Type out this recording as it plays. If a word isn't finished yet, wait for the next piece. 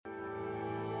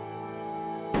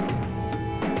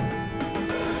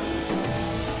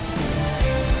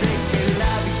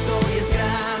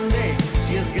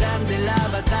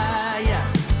batalla,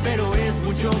 pero es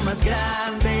mucho más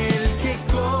grande el que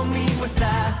conmigo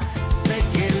está. Sé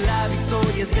que la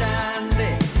victoria es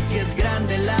grande, si es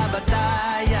grande la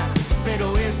batalla,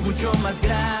 pero es mucho más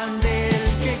grande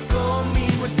el que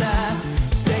conmigo está.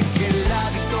 Sé que la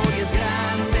victoria es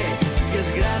grande, si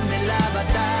es grande la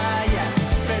batalla,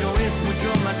 pero es mucho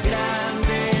más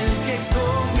grande el que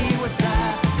conmigo está.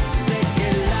 Sé que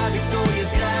la victoria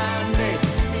es grande,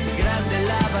 si es grande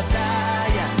la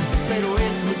batalla, pero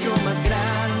es mucho más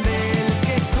grande el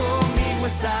que conmigo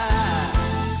está.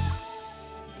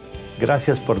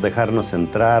 Gracias por dejarnos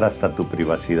entrar hasta tu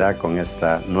privacidad con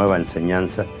esta nueva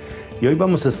enseñanza. Y hoy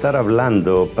vamos a estar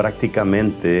hablando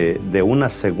prácticamente de una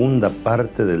segunda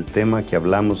parte del tema que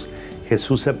hablamos.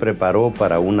 Jesús se preparó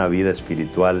para una vida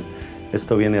espiritual.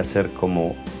 Esto viene a ser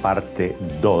como parte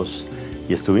 2.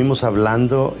 Y estuvimos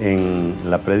hablando en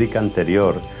la prédica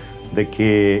anterior de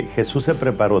que Jesús se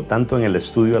preparó tanto en el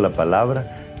estudio de la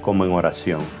palabra como en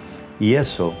oración. Y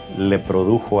eso le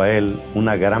produjo a él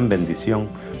una gran bendición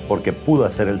porque pudo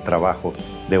hacer el trabajo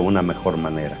de una mejor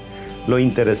manera. Lo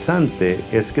interesante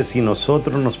es que si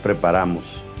nosotros nos preparamos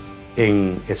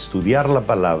en estudiar la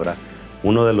palabra,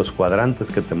 uno de los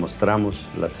cuadrantes que te mostramos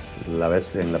la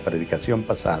vez en la predicación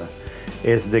pasada,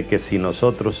 es de que si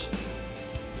nosotros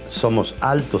somos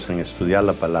altos en estudiar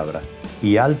la palabra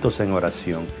y altos en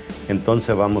oración,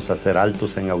 entonces vamos a ser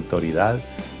altos en autoridad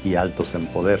y altos en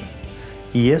poder.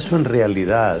 Y eso en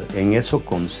realidad, en eso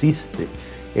consiste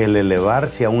el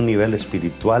elevarse a un nivel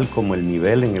espiritual como el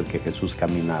nivel en el que Jesús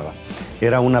caminaba.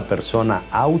 Era una persona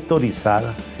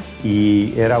autorizada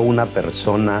y era una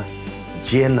persona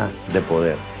llena de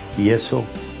poder. Y eso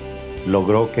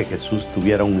logró que Jesús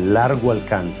tuviera un largo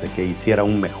alcance, que hiciera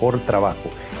un mejor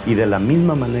trabajo. Y de la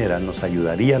misma manera nos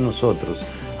ayudaría a nosotros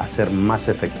a ser más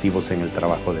efectivos en el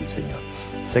trabajo del Señor.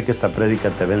 Sé que esta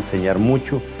prédica te va a enseñar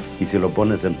mucho y si lo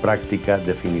pones en práctica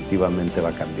definitivamente va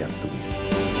a cambiar tu vida.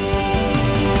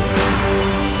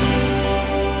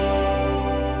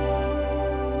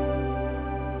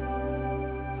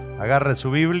 Agarre su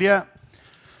Biblia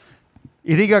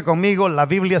y diga conmigo, la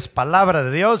Biblia es palabra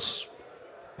de Dios.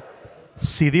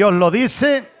 Si Dios lo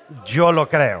dice, yo lo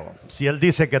creo. Si Él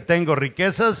dice que tengo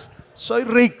riquezas, soy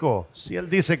rico. Si Él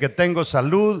dice que tengo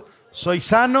salud, soy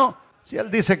sano. Si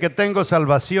Él dice que tengo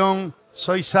salvación,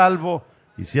 soy salvo.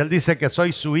 Y si Él dice que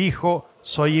soy su hijo,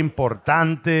 soy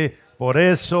importante. Por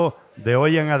eso, de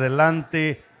hoy en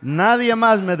adelante, nadie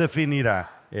más me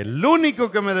definirá. El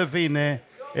único que me define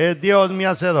es Dios mi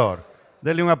hacedor.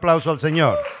 Dele un aplauso al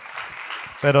Señor.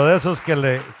 Pero de esos que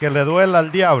le duela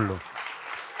al diablo.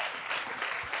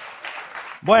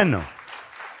 Bueno,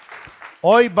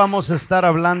 hoy vamos a estar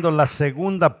hablando la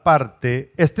segunda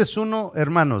parte. Este es uno,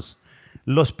 hermanos,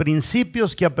 los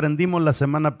principios que aprendimos la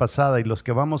semana pasada y los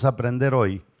que vamos a aprender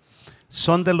hoy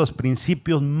son de los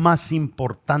principios más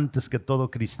importantes que todo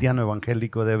cristiano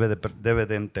evangélico debe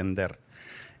de entender.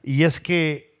 Y es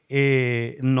que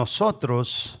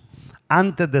nosotros,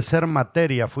 antes de ser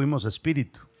materia, fuimos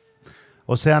espíritu.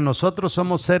 O sea, nosotros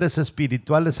somos seres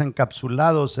espirituales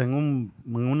encapsulados en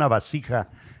una vasija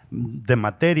de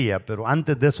materia, pero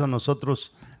antes de eso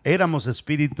nosotros éramos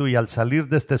espíritu y al salir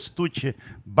de este estuche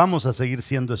vamos a seguir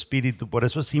siendo espíritu. Por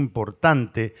eso es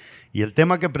importante. Y el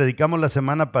tema que predicamos la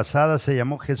semana pasada se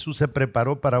llamó Jesús se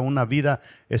preparó para una vida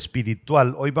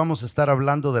espiritual. Hoy vamos a estar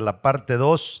hablando de la parte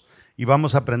 2 y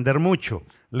vamos a aprender mucho.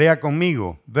 Lea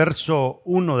conmigo, verso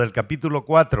 1 del capítulo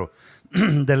 4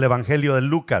 del Evangelio de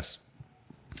Lucas.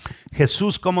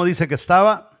 Jesús, ¿cómo dice que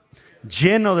estaba?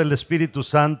 Lleno del Espíritu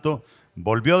Santo,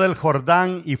 volvió del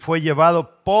Jordán y fue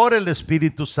llevado por el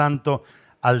Espíritu Santo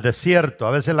al desierto.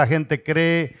 A veces la gente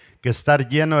cree que estar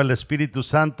lleno del Espíritu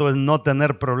Santo es no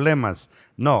tener problemas.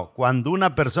 No, cuando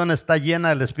una persona está llena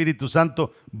del Espíritu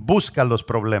Santo, busca los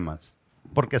problemas,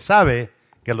 porque sabe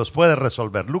que los puede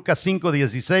resolver. Lucas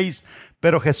 5:16,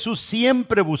 pero Jesús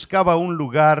siempre buscaba un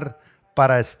lugar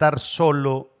para estar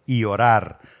solo y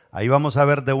orar. Ahí vamos a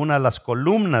ver de una de las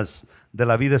columnas de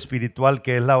la vida espiritual,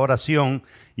 que es la oración.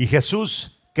 Y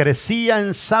Jesús crecía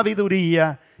en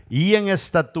sabiduría y en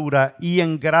estatura y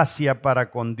en gracia para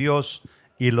con Dios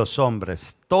y los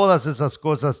hombres. Todas esas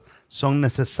cosas son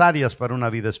necesarias para una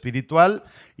vida espiritual.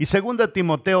 Y 2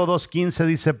 Timoteo 2:15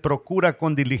 dice, procura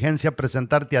con diligencia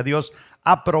presentarte a Dios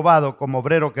aprobado como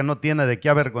obrero que no tiene de qué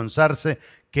avergonzarse,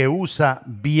 que usa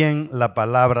bien la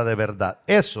palabra de verdad.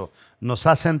 Eso nos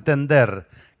hace entender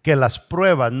que las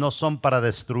pruebas no son para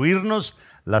destruirnos,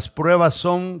 las pruebas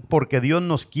son porque Dios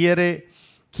nos quiere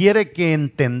que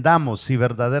entendamos si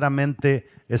verdaderamente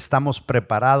estamos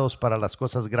preparados para las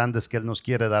cosas grandes que Él nos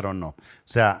quiere dar o no. O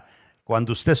sea,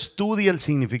 Cuando usted estudia el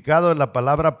significado de la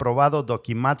palabra probado,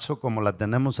 dokimazo, como la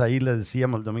tenemos ahí, le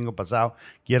decíamos el domingo pasado,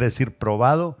 quiere decir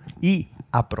probado y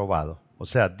aprobado. O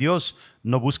sea, Dios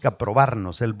no busca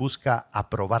probarnos, Él busca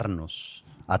aprobarnos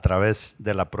a través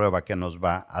de la prueba que nos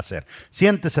va a hacer.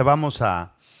 Siéntese,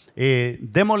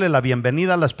 démosle la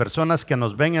bienvenida a las personas que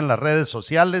nos ven en las redes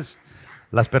sociales,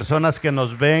 las personas que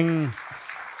nos ven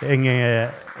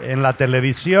en la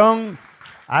televisión.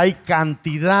 Hay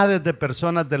cantidades de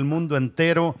personas del mundo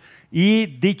entero y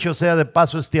dicho sea de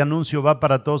paso, este anuncio va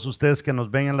para todos ustedes que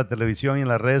nos ven en la televisión y en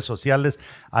las redes sociales.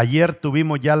 Ayer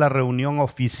tuvimos ya la reunión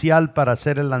oficial para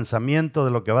hacer el lanzamiento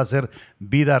de lo que va a ser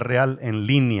Vida Real en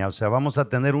línea. O sea, vamos a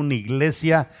tener una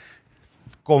iglesia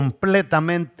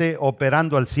completamente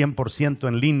operando al 100%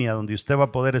 en línea, donde usted va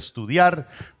a poder estudiar,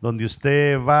 donde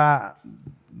usted va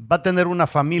a tener una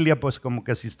familia, pues como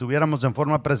que si estuviéramos en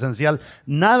forma presencial.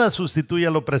 Nada sustituye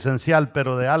a lo presencial,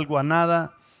 pero de algo a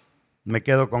nada me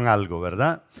quedo con algo,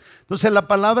 ¿verdad? Entonces la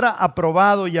palabra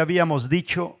aprobado, ya habíamos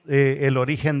dicho el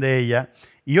origen de ella,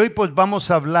 y hoy pues vamos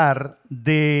a hablar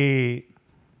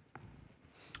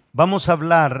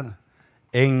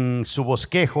en su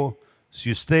bosquejo.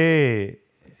 Si usted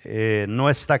no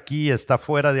está aquí, está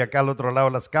fuera de acá al otro lado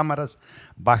de las cámaras,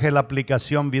 baje la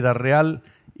aplicación Vida Real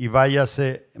y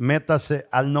váyase, métase,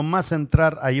 al nomás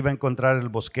entrar, ahí va a encontrar el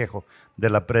bosquejo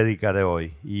de la prédica de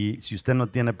hoy. Y si usted no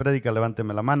tiene prédica,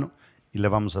 levánteme la mano y le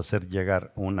vamos a hacer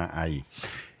llegar una ahí.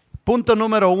 Punto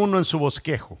número 1 en su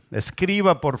bosquejo.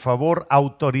 Escriba, por favor,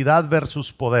 autoridad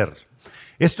versus poder.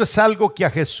 Esto es algo que a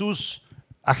Jesús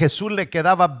le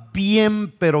quedaba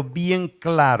bien, pero bien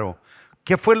claro.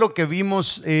 ¿Qué fue lo que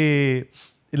vimos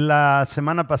la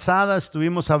semana pasada?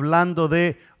 Estuvimos hablando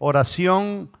de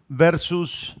oración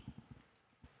versus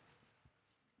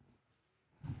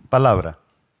palabra,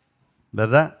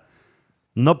 ¿verdad?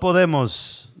 No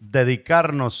podemos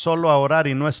dedicarnos solo a orar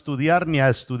y no estudiar, ni a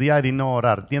estudiar y no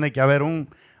orar. Tiene que haber un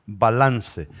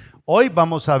balance. Hoy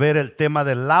vamos a ver el tema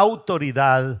de la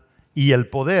autoridad y el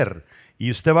poder.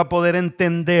 Y usted va a poder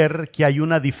entender que hay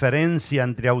una diferencia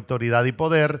entre autoridad y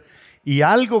poder. Y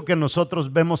algo que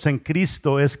nosotros vemos en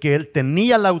Cristo es que Él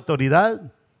tenía la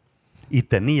autoridad y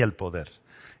tenía el poder.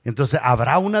 Entonces,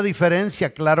 ¿habrá una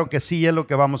diferencia? Claro que sí, es lo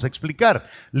que vamos a explicar.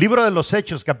 Libro de los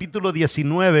Hechos, capítulo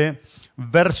 19,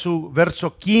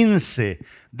 verso 15,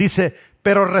 dice: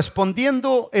 pero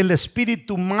respondiendo el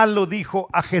espíritu malo dijo: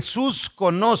 a Jesús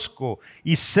conozco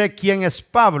y sé quién es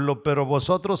Pablo, pero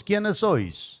vosotros ¿quiénes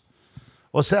sois?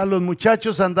 O sea, los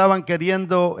muchachos andaban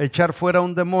queriendo echar fuera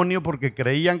un demonio porque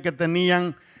creían que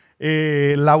tenían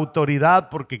la autoridad,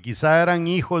 porque quizá eran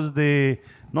hijos de,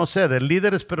 no sé, de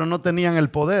líderes, pero no tenían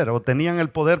el poder, o tenían el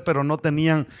poder, pero no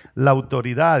tenían la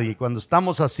autoridad. Y cuando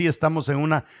estamos así, estamos en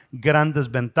una gran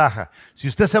desventaja. Si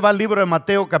usted se va al libro de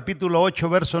Mateo, capítulo 8,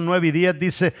 versos 9 y 10,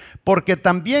 dice: porque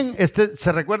también,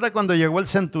 ¿se recuerda cuando llegó el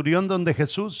centurión donde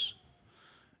Jesús?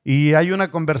 Y hay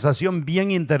una conversación bien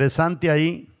interesante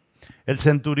ahí. El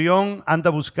centurión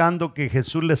anda buscando que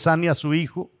Jesús le sane a su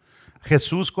hijo.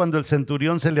 Jesús, cuando el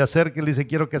centurión se le acerca y le dice: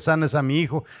 quiero que sanes a mi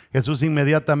hijo, Jesús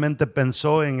inmediatamente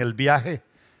pensó en el viaje.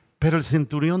 Pero el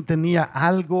centurión tenía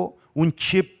algo, un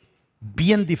chip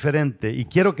bien diferente. Y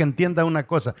quiero que entienda una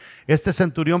cosa: este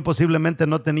centurión posiblemente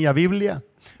no tenía Biblia,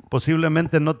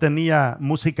 posiblemente no tenía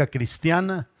música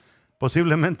cristiana,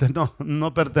 posiblemente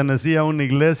no pertenecía a una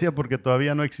iglesia porque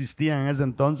todavía no existía en ese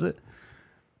entonces.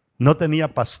 No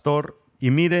tenía pastor. Y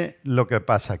mire lo que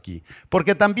pasa aquí.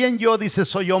 Porque también yo, dice,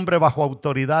 soy hombre bajo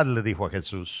autoridad, le dijo a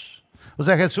Jesús. O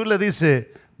sea, Jesús le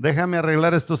dice: déjame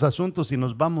arreglar estos asuntos y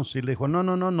nos vamos. Y le dijo: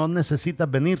 no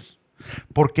necesitas venir.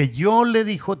 Porque yo, le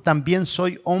dijo, también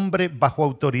soy hombre bajo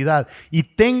autoridad y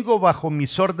tengo bajo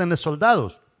mis órdenes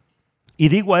soldados. Y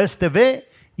digo a este: ve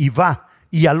y va.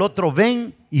 Y al otro: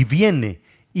 ven y viene.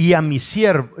 Y a mi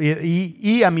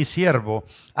siervo,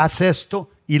 haz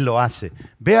esto y lo hace.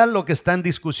 Vean lo que está en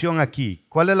discusión aquí.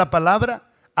 ¿Cuál es la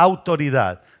palabra?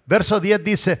 Autoridad. Verso 10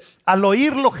 dice: al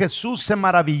oírlo Jesús se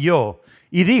maravilló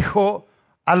y dijo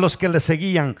a los que le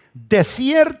seguían: de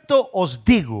cierto os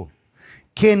digo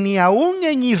que ni aún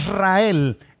en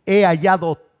Israel he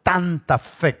hallado tanta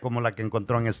fe como la que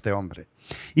encontró en este hombre.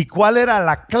 ¿Y cuál era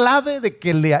la clave de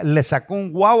que le sacó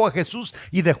un guau a Jesús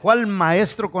y dejó al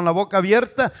maestro con la boca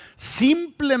abierta?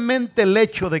 Simplemente el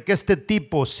hecho de que este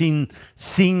tipo, sin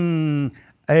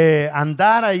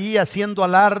andar ahí haciendo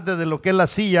alarde de lo que él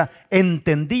hacía,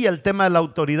 entendía el tema de la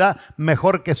autoridad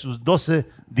mejor que sus 12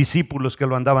 discípulos que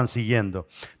lo andaban siguiendo.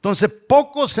 Entonces,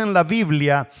 pocos en la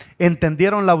Biblia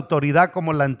entendieron la autoridad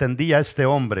como la entendía este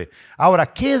hombre.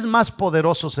 Ahora, ¿qué es más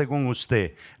poderoso según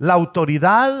usted? ¿La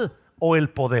autoridad o el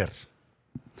poder?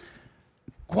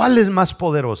 ¿Cuál es más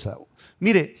poderosa?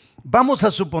 Mire, vamos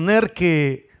a suponer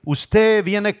que usted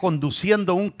viene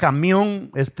conduciendo un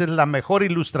camión. Esta es la mejor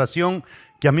ilustración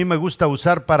que a mí me gusta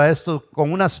usar para esto,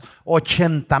 con unas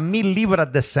 80,000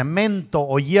 libras de cemento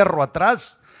o hierro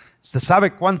atrás. Usted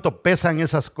sabe cuánto pesan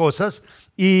esas cosas.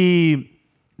 Y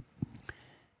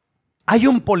hay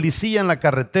un policía en la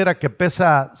carretera que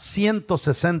pesa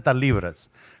 160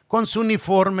 libras, con su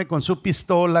uniforme, con su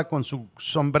pistola, con su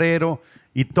sombrero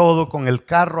y todo, con el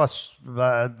carro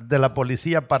de la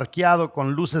policía parqueado,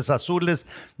 con luces azules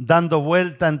dando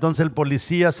vuelta. Entonces el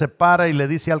policía se para y le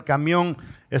dice al camión: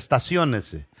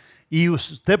 estaciónese. Y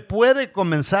usted puede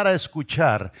comenzar a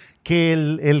escuchar que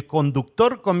el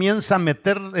conductor comienza a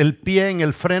meter el pie en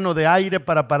el freno de aire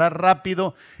para parar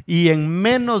rápido, y en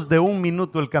menos de un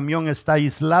minuto el camión está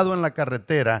aislado en la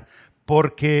carretera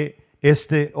porque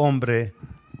este hombre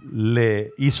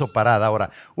le hizo parada. Ahora,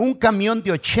 un camión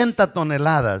de 80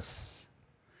 toneladas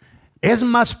es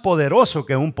más poderoso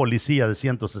que un policía de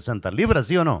 160 libras,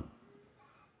 ¿sí o no?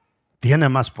 Tiene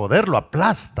más poder, lo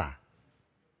aplasta.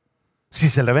 Si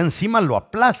se le ve encima, lo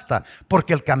aplasta,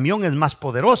 porque el camión es más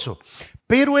poderoso.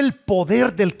 Pero el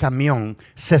poder del camión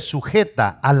se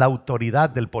sujeta a la autoridad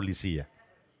del policía.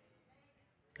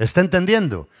 ¿Está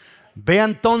entendiendo? Vea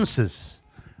entonces,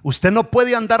 usted no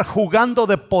puede andar jugando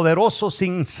de poderoso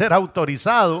sin ser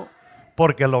autorizado,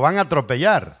 porque lo van a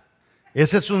atropellar.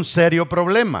 Ese es un serio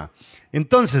problema.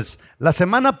 Entonces, la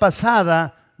semana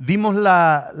pasada vimos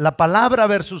la palabra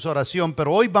versus oración,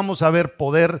 pero hoy vamos a ver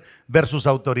poder versus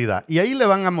autoridad. Y ahí le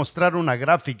van a mostrar una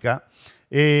gráfica.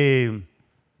 Esa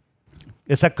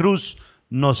cruz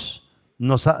nos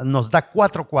da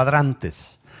 4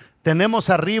 cuadrantes.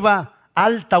 Tenemos arriba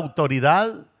alta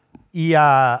autoridad y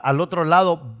al otro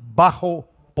lado bajo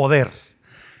poder.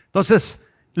 Entonces,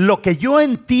 lo que yo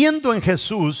entiendo en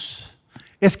Jesús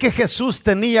es que Jesús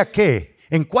tenía que,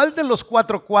 ¿en cuál de los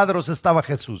 4 cuadros estaba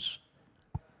Jesús?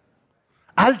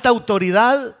 Alta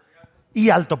autoridad y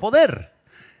alto poder.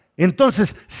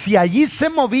 Entonces, si allí se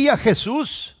movía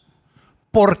Jesús,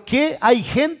 ¿por qué hay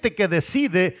gente que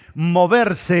decide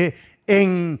moverse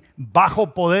en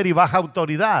bajo poder y baja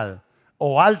autoridad?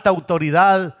 O alta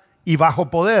autoridad y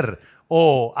bajo poder,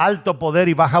 o alto poder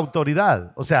y baja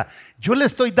autoridad. O sea, yo le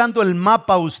estoy dando el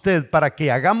mapa a usted para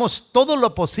que hagamos todo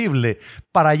lo posible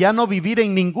para ya no vivir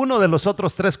en ninguno de los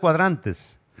otros 3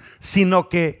 cuadrantes, sino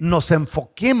que nos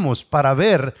enfoquemos para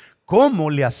ver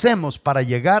cómo le hacemos para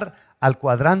llegar al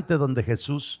cuadrante donde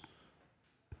Jesús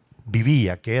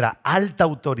vivía, que era alta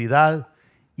autoridad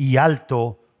y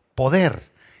alto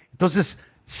poder. Entonces,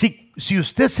 si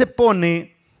usted se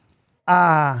pone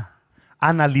a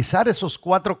analizar esos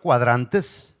 4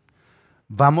 cuadrantes,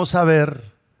 vamos a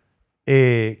ver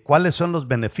cuáles son los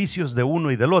beneficios de uno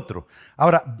y del otro.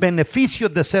 Ahora,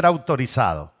 beneficios de ser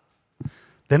autorizado.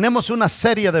 Tenemos una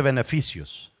serie de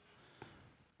beneficios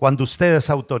cuando usted es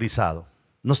autorizado.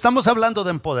 No estamos hablando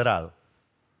de empoderado.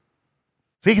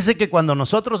 Fíjese que cuando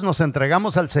nosotros nos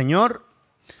entregamos al Señor,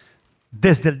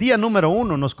 desde el día número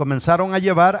 1 nos comenzaron a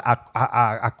llevar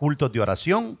a cultos de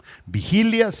oración,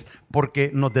 vigilias, porque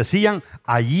nos decían: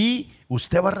 allí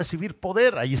usted va a recibir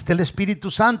poder, allí está el Espíritu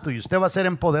Santo y usted va a ser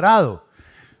empoderado.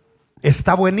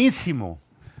 Está buenísimo.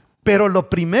 Pero lo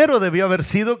primero debió haber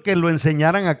sido que lo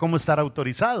enseñaran a cómo estar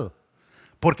autorizado,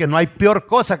 porque no hay peor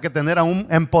cosa que tener a un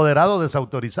empoderado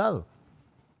desautorizado.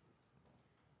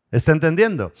 ¿Está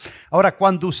entendiendo? Ahora,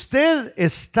 cuando usted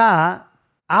está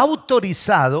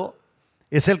autorizado,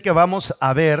 es el que vamos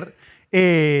a ver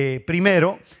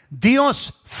primero.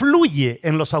 Dios fluye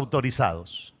en los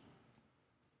autorizados.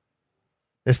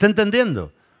 ¿Está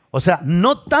entendiendo? O sea,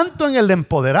 no tanto en el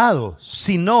empoderado,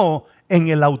 sino en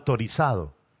el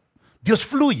autorizado. Dios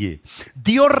fluye,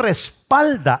 Dios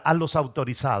respalda a los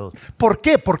autorizados. ¿Por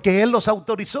qué? Porque Él los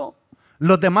autorizó.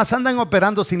 Los demás andan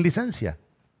operando sin licencia.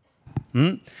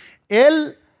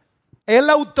 El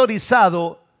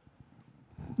autorizado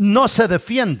no se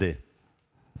defiende,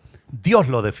 Dios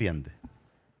lo defiende.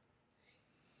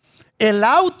 El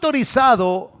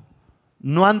autorizado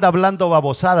no anda hablando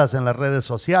babosadas en las redes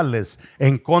sociales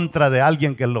en contra de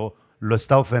alguien que lo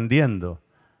está ofendiendo.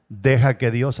 Deja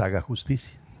que Dios haga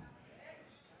justicia.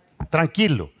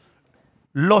 Tranquilo.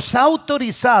 Los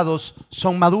autorizados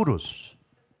son maduros.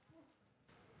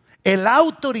 El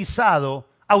autorizado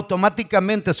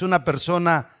automáticamente es una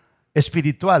persona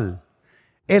espiritual.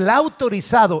 El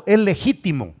autorizado es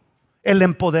legítimo. El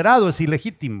empoderado es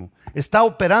ilegítimo. Está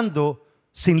operando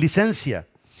sin licencia.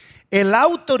 El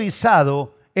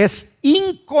autorizado es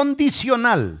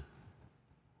incondicional.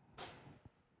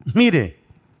 Mire,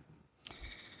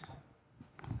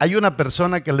 hay una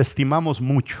persona que le estimamos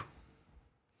mucho.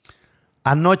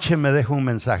 Anoche me dejó un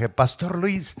mensaje: Pastor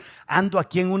Luis, ando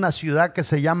aquí en una ciudad que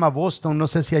se llama Boston, no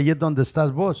sé si ahí es donde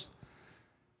estás vos.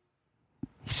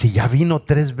 Y si ya vino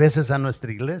 3 veces a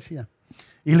nuestra iglesia.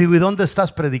 Y le digo: ¿y dónde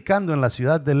estás predicando? En la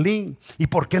ciudad de LAM. ¿Y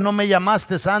por qué no me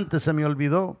llamaste antes? Se me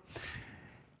olvidó.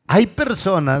 Hay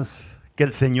personas que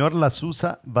el Señor las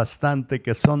usa bastante,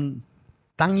 que son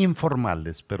tan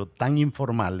informales, pero tan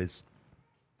informales.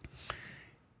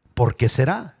 ¿Por qué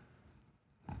será?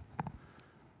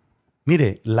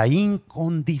 Mire, la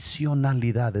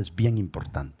incondicionalidad es bien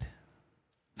importante.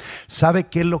 ¿Sabe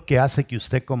qué es lo que hace que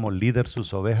usted como líder,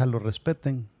 sus ovejas lo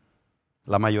respeten?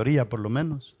 La mayoría por lo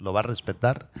menos lo va a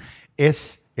respetar.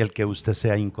 Es el que usted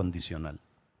sea incondicional.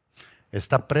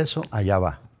 Está preso, allá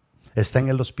va. Está en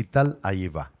el hospital, allí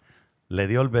va. Le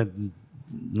dio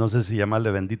no sé si llamarle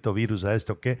bendito virus a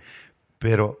esto o qué,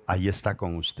 pero ahí está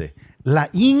con usted. La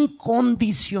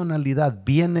incondicionalidad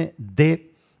viene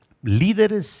de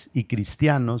líderes y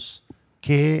cristianos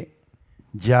que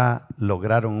ya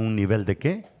lograron un nivel de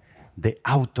 ¿qué? De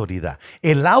autoridad.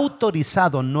 El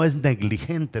autorizado no es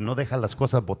negligente, no deja las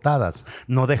cosas botadas,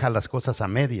 no deja las cosas a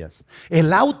medias.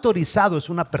 El autorizado es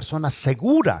una persona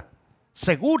segura.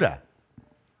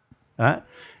 ¿Ah?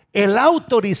 El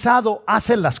autorizado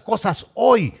hace las cosas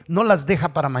hoy, no las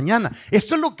deja para mañana.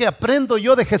 Esto es lo que aprendo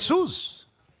yo de Jesús.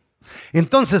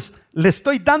 Entonces, le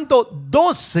estoy dando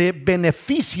 12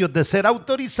 beneficios de ser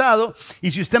autorizado.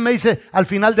 Y si usted me dice al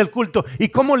final del culto: ¿y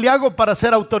cómo le hago para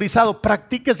ser autorizado?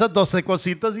 Practique esas 12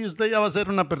 cositas y usted ya va a ser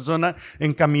una persona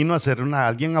en camino a ser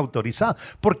alguien autorizado.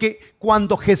 Porque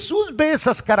cuando Jesús ve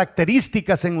esas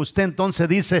características en usted, entonces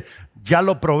dice: ya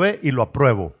lo probé y lo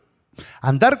apruebo.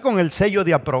 Andar con el sello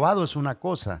de aprobado es una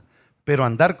cosa, pero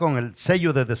andar con el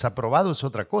sello de desaprobado es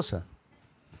otra cosa.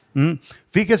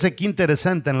 Fíjese qué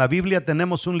interesante. En la Biblia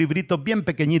tenemos un librito bien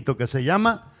pequeñito que se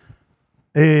llama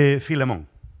Filemón.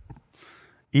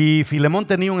 Y Filemón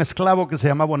tenía un esclavo que se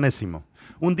llamaba Onésimo.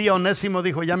 Un día Onésimo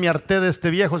dijo: ya me harté de este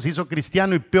viejo, se hizo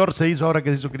cristiano y peor se hizo ahora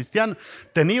que se hizo cristiano.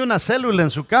 Tenía una célula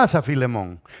en su casa,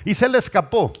 Filemón, y se le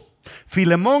escapó.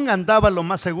 Filemón andaba, lo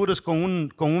más seguro es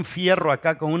con un fierro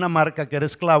acá, con una marca que era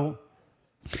esclavo.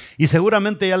 Y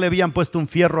seguramente ya le habían puesto un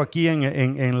fierro aquí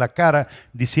en la cara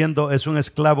diciendo: es un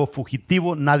esclavo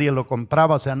fugitivo, nadie lo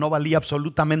compraba, o sea, no valía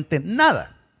absolutamente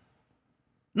nada.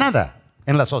 Nada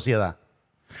en la sociedad.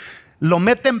 Lo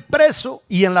meten preso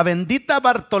y en la bendita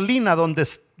Bartolina donde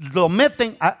lo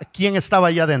meten, ¿quién estaba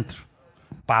allá adentro?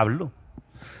 Pablo.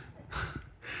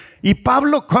 Y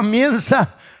Pablo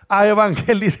comienza a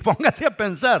evangelizar. Póngase a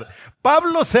pensar,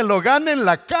 Pablo se lo gana en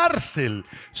la cárcel,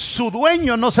 su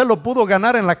dueño no se lo pudo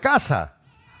ganar en la casa.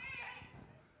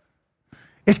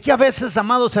 Es que a veces,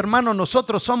 amados hermanos,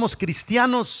 nosotros somos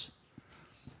cristianos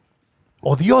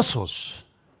odiosos,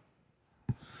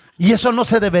 y eso no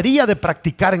se debería de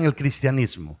practicar en el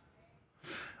cristianismo.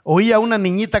 Oí a una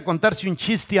niñita contarse un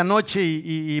chiste anoche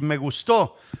y me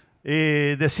gustó.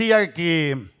 Decía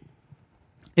que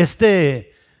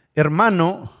este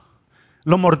hermano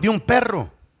lo mordió un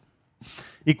perro,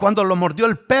 y cuando lo mordió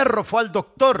el perro fue al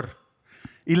doctor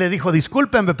y le dijo: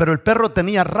 discúlpenme, pero el perro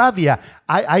tenía rabia.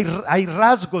 Hay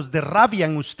rasgos de rabia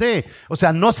en usted. O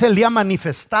sea, no se le ha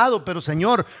manifestado, pero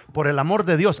Señor, por el amor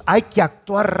de Dios, hay que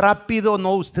actuar rápido.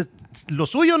 No, usted, lo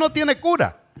suyo no tiene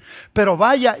cura, pero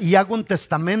vaya y haga un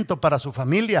testamento para su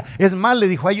familia. Es más, le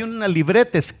dijo: hay una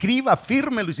libreta, escriba,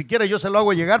 fírmelo, y si quiere yo se lo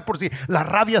hago llegar por si la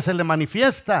rabia se le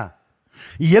manifiesta.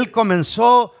 Y él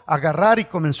comenzó a agarrar y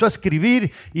comenzó a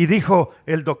escribir, y dijo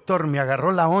el doctor, me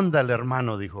agarró la onda el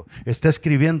hermano, dijo: está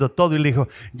escribiendo todo. Y le dijo: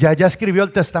 ya escribió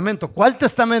el testamento. ¿Cuál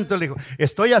testamento? Le dijo: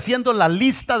 estoy haciendo la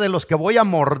lista de los que voy a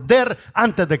morder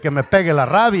antes de que me pegue la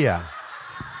rabia.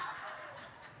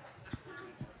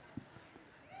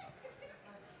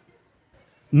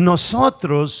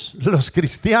 Nosotros los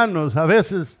cristianos a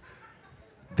veces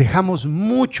dejamos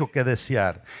mucho que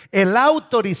desear. El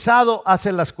autorizado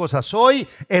hace las cosas hoy.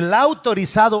 El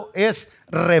autorizado es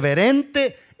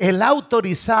reverente. El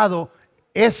autorizado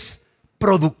es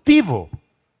productivo.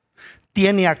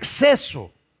 Tiene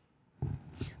acceso.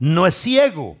 No es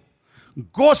ciego.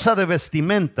 Goza de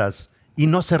vestimentas y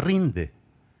no se rinde.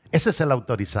 Ese es el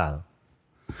autorizado.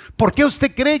 ¿Por qué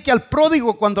usted cree que al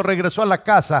pródigo, cuando regresó a la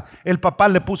casa, el papá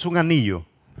le puso un anillo?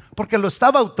 Porque lo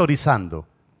estaba autorizando.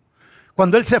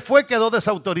 Cuando él se fue, quedó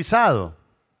desautorizado.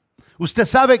 ¿Usted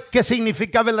sabe qué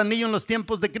significaba el anillo en los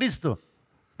tiempos de Cristo?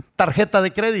 Tarjeta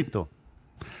de crédito.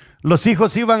 Los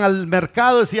hijos iban al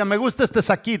mercado y decían: me gusta este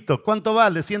saquito, ¿cuánto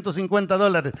vale?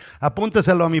 $150.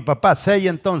 Apúnteselo a mi papá. Sella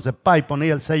entonces, y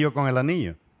ponía el sello con el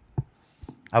anillo.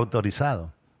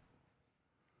 Autorizado.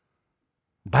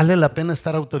 ¿Vale la pena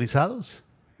estar autorizados?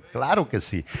 Claro que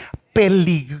sí.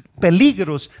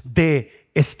 peligros de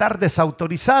estar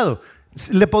desautorizado.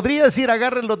 Le podría decir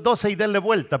agarre los 12 y denle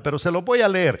vuelta, pero se los voy a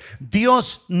leer.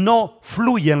 Dios no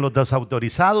fluye en los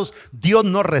desautorizados. Dios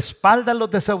no respalda a los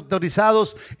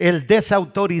desautorizados. El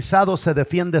desautorizado se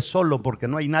defiende solo porque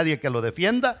no hay nadie que lo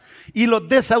defienda. Y los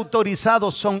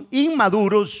desautorizados son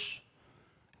inmaduros.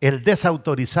 El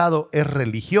desautorizado es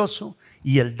religioso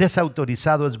y el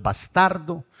desautorizado es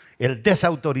bastardo. El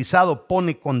desautorizado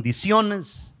pone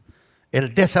condiciones.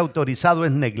 El desautorizado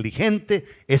es negligente,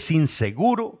 es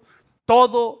inseguro.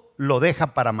 Todo lo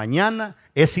deja para mañana,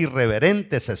 es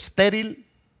irreverente, es estéril,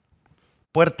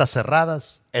 puertas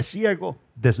cerradas, es ciego,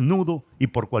 desnudo y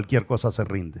por cualquier cosa se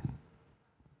rinde.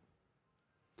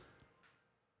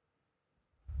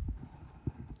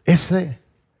 Eso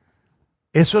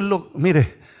es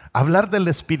mire, hablar de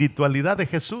la espiritualidad de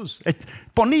Jesús.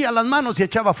 Ponía las manos y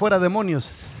echaba fuera demonios.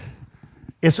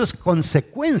 Eso es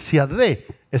consecuencia de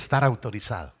estar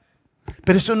autorizado.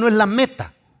 Pero eso no es la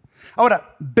meta.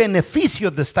 Ahora,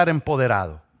 beneficios de estar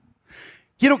empoderado.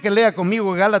 Quiero que lea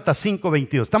conmigo Gálatas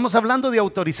 5:22. Estamos hablando de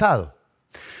autorizado.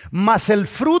 Mas el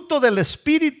fruto del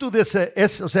Espíritu,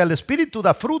 el Espíritu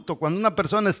da fruto. Cuando una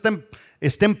persona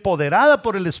está empoderada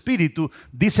por el Espíritu,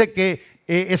 dice que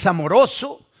es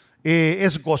amoroso,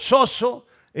 es gozoso,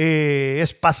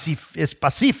 es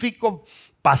pacífico,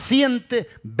 paciente,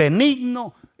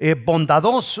 benigno,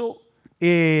 bondadoso,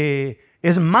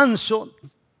 es manso,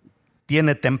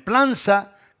 tiene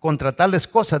templanza. Contra tales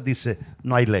cosas, dice,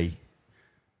 no hay ley.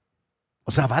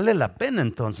 O sea, vale la pena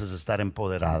entonces estar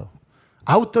empoderado,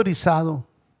 autorizado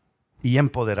y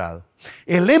empoderado.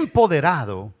 El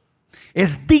empoderado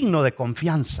es digno de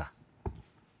confianza.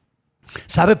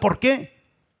 ¿Sabe por qué?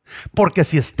 Porque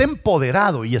si está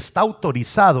empoderado y está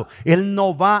autorizado, él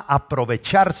no va a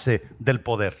aprovecharse del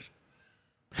poder.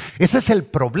 Ese es el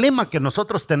problema que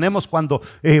nosotros tenemos cuando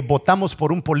votamos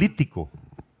por un político.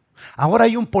 Ahora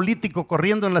hay un político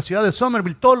corriendo en la ciudad de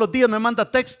Somerville, todos los días me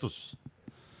manda textos.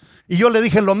 Y yo le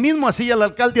dije lo mismo así al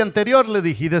alcalde anterior, le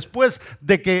dije, y después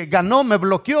de que ganó me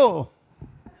bloqueó.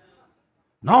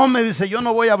 No, me dice, yo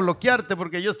no voy a bloquearte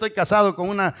porque yo estoy casado con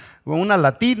una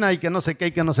latina y que no sé qué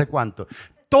y que no sé cuánto.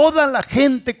 Toda la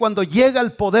gente cuando llega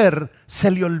al poder se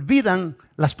le olvidan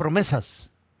las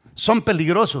promesas. Son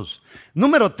peligrosos.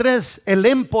 Número 3, el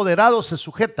empoderado se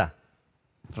sujeta.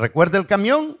 ¿Recuerda el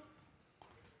camión?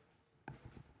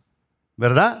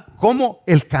 ¿Verdad? Cómo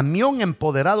el camión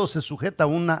empoderado se sujeta a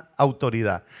una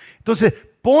autoridad. Entonces,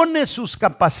 pone sus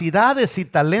capacidades y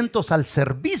talentos al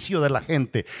servicio de la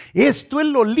gente. Esto es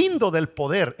lo lindo del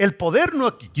poder. El poder no,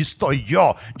 aquí estoy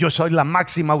yo soy la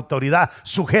máxima autoridad,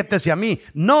 sujétese a mí.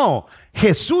 No,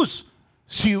 Jesús,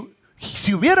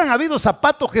 si hubieran habido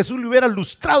zapatos, Jesús le hubiera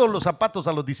lustrado los zapatos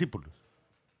a los discípulos.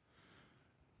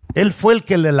 Él fue el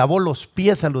que le lavó los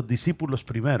pies a los discípulos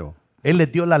primero. Él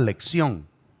les dio la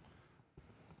lección.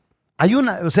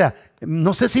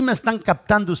 No sé si me están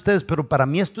captando ustedes, pero para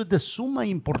mí esto es de suma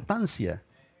importancia.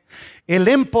 El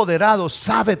empoderado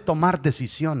sabe tomar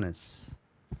decisiones.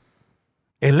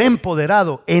 El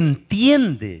empoderado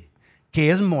entiende que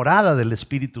es morada del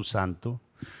Espíritu Santo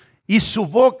y su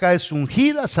boca es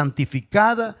ungida,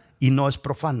 santificada y no es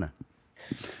profana.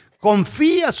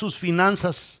 Confía sus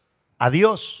finanzas a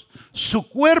Dios. Su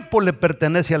cuerpo le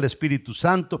pertenece al Espíritu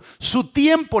Santo. Su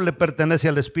tiempo le pertenece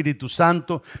al Espíritu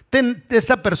Santo.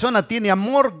 Esta persona tiene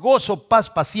amor, gozo, paz,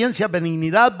 paciencia,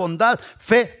 benignidad, bondad,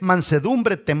 fe,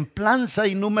 mansedumbre, templanza.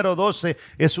 Y número 12,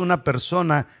 es una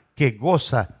persona que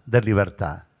goza de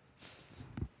libertad.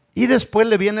 Y después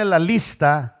le viene la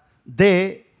lista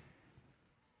de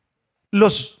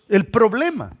el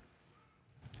problema,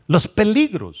 los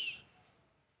peligros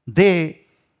de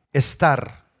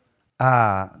estar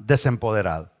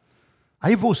desempoderado.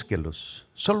 Ahí búsquelos,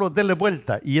 solo dele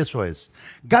vuelta y eso es.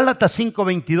 Gálatas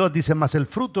 5:22 dice, mas el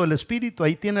fruto del Espíritu,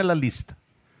 ahí tiene la lista.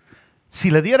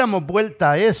 Si le diéramos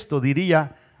vuelta a esto,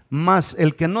 diría, mas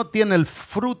el que no tiene el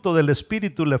fruto del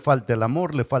Espíritu, le falta el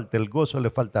amor, le falta el gozo, le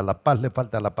falta la paz, le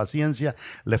falta la paciencia,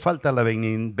 le falta la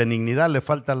benignidad, le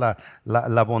falta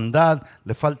la bondad,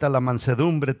 le falta la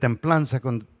mansedumbre, templanza.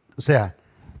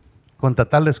 Contra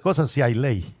tales cosas sí hay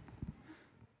ley.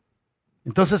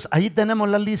 Entonces ahí tenemos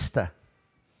la lista.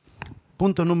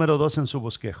 Punto número 2 en su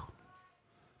bosquejo.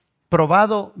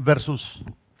 Probado versus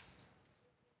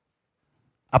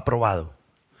aprobado.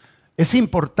 Es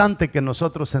importante que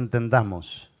nosotros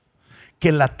entendamos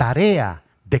que la tarea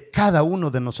de cada uno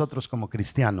de nosotros como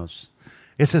cristianos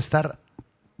es estar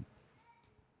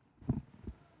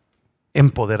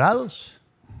empoderados.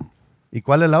 ¿Y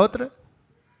cuál es la otra?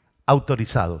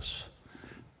 Autorizados.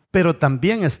 Pero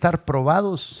también estar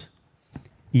probados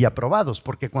y aprobados,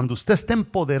 porque cuando usted está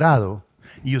empoderado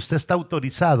y usted está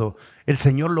autorizado, el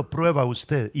Señor lo prueba a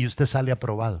usted y usted sale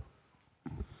aprobado.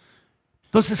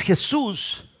 Entonces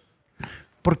Jesús,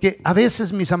 porque a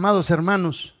veces, mis amados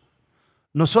hermanos,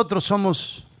 nosotros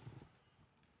somos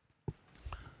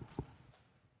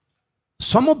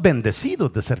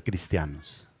bendecidos de ser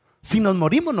cristianos. Si nos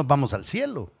morimos nos vamos al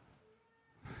cielo.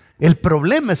 El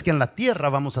problema es que en la tierra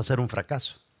vamos a hacer un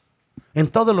fracaso. En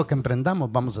todo lo que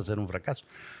emprendamos vamos a hacer un fracaso.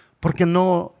 Porque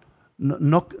no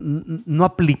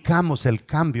aplicamos el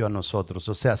cambio a nosotros.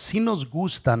 O sea, sí nos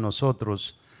gusta a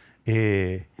nosotros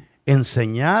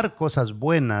enseñar cosas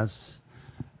buenas,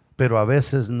 pero a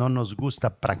veces no nos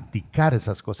gusta practicar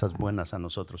esas cosas buenas a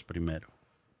nosotros primero.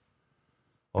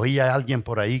 Oí a alguien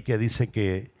por ahí que dice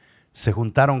que se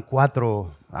juntaron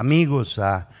 4 amigos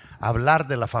a hablar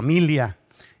de la familia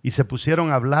y se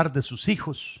pusieron a hablar de sus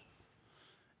hijos.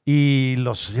 Y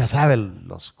ya saben,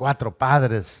 los 4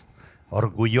 padres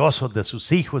orgullosos de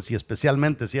sus hijos, y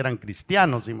especialmente si eran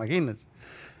cristianos, imagínense.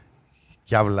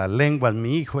 Que habla lenguas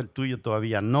mi hijo, el tuyo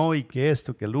todavía no, y que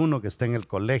esto, que el uno que está en el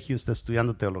colegio está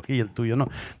estudiando teología, el tuyo no.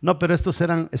 No, pero estos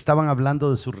estaban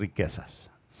hablando de sus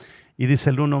riquezas. Y dice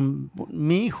el uno,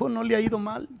 mi hijo no le ha ido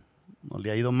mal,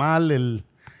 él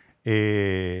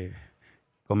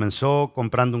comenzó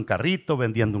comprando un carrito,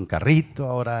 vendiendo un carrito,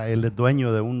 ahora él es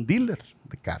dueño de un dealer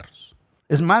de carros.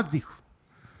 Es más, dijo,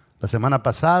 la semana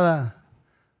pasada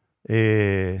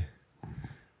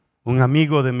un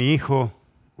amigo de mi hijo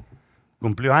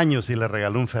cumplió años y le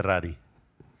regaló un Ferrari.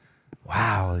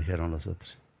 ¡Wow! Dijeron los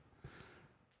otros.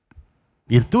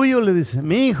 Y el tuyo, le dice,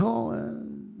 mi hijo,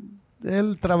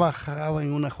 él trabajaba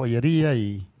en una joyería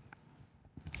y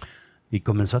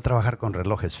comenzó a trabajar con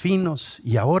relojes finos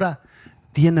y ahora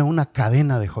tiene una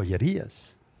cadena de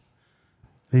joyerías.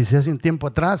 Le dice, hace un tiempo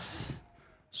atrás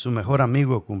su mejor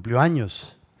amigo cumplió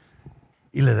años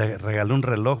y le regaló un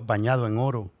reloj bañado en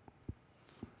oro,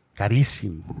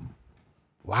 carísimo.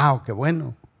 ¡Wow! ¡Qué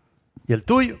bueno! ¿Y el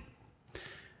tuyo?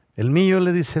 El mío,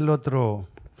 le dice el otro,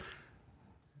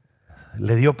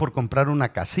 le dio por comprar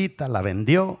una casita, la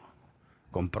vendió,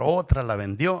 compró otra, la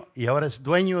vendió y ahora es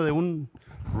dueño de un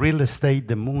real estate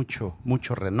de mucho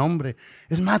renombre.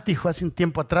 Es más, dijo, hace un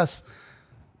tiempo atrás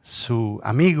su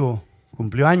amigo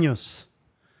cumplió años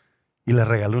y le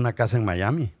regaló una casa en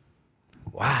Miami.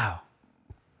 ¡Wow!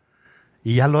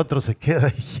 Y ya el otro se queda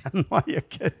y ya no hay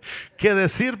qué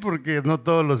decir porque no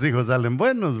todos los hijos salen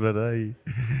buenos, ¿verdad? Y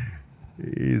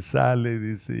sale y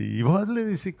dice, ¿y vos? Le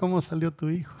dice, ¿cómo salió tu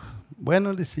hijo?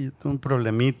 Bueno, le dice, yo tuve un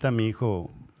problemita, mi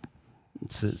hijo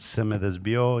se me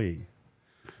desvió y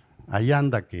ahí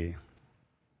anda que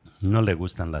no le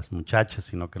gustan las muchachas,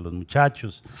 sino que los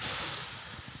muchachos.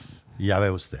 Y ya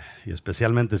ve usted, y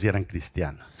especialmente si eran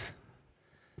cristianos.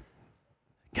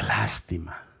 ¡Qué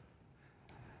lástima!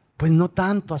 Pues no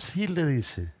tanto así, le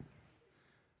dice.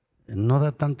 No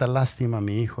da tanta lástima a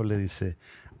mi hijo, le dice.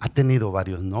 Ha tenido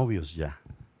varios novios ya.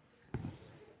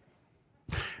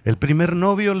 El primer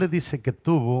novio, le dice, que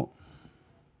tuvo,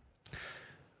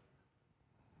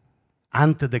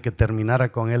 antes de que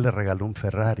terminara con él, le regaló un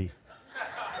Ferrari.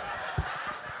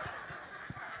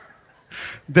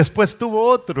 Después tuvo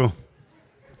otro.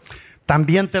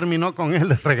 También terminó con él,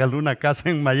 le regaló una casa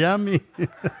en Miami.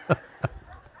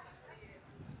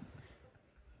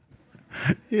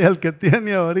 Y el que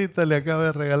tiene ahorita le acaba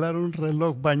de regalar un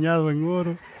reloj bañado en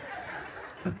oro.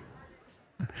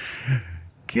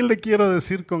 ¿Qué le quiero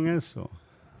decir con eso?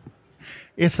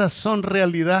 Esas son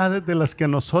realidades de las que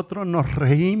nosotros nos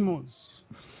reímos,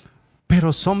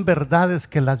 pero son verdades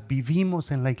que las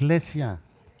vivimos en la iglesia.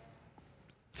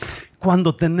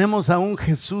 Cuando tenemos a un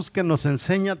Jesús que nos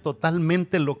enseña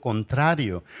totalmente lo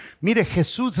contrario. Mire,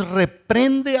 Jesús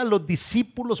reprende a los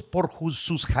discípulos por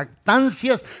sus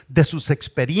jactancias de sus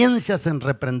experiencias en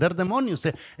reprender demonios.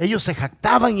 Ellos se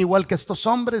jactaban igual que estos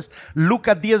hombres.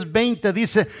 Lucas 10:20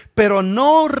 dice, pero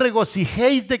no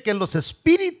regocijéis de que los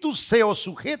espíritus se os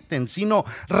sujeten, sino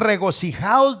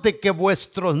regocijaos de que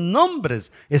vuestros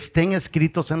nombres estén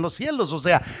escritos en los cielos. O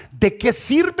sea, ¿de qué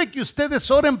sirve que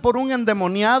ustedes oren por un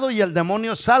endemoniado y el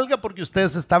demonio salga porque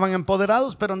ustedes estaban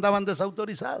empoderados pero andaban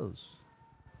desautorizados?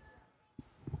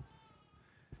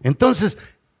 Entonces,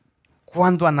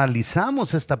 cuando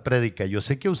analizamos esta prédica, yo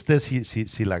sé que usted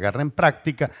si la agarra en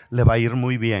práctica le va a ir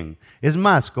muy bien. Es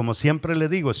más, como siempre le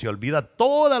digo, si olvida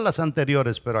todas las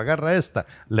anteriores pero agarra esta,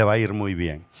 le va a ir muy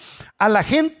bien. A la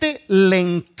gente le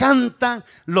encantan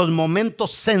los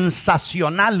momentos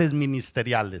sensacionales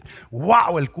ministeriales.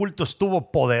 ¡Wow! El culto estuvo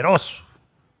poderoso.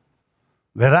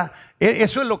 ¿verdad?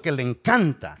 Eso es lo que le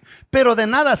encanta. Pero de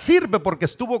nada sirve porque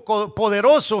estuvo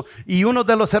poderoso y uno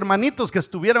de los hermanitos que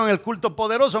estuvieron en el culto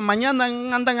poderoso mañana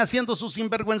andan haciendo sus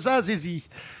sinvergüenzas.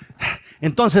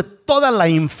 Entonces toda la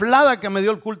inflada que me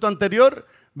dio el culto anterior,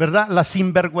 ¿verdad? La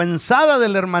sinvergüenzada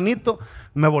del hermanito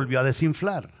me volvió a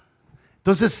desinflar.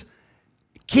 Entonces,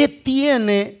 ¿qué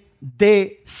tiene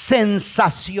de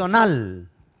sensacional?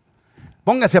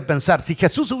 Póngase a pensar, si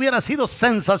Jesús hubiera sido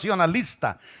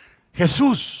sensacionalista,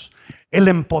 Jesús, el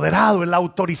empoderado, el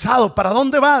autorizado, ¿para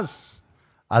dónde vas?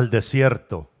 Al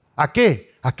desierto. ¿A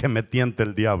qué? A que me tiente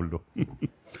el diablo.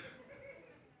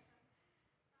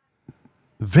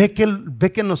 ¿Ve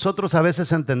que nosotros a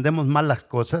veces entendemos mal las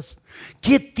cosas?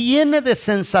 ¿Qué tiene de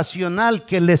sensacional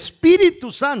que el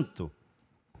Espíritu Santo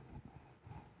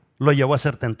lo llevó a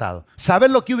ser tentado? ¿Sabes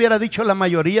lo que hubiera dicho la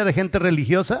mayoría de gente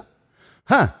religiosa?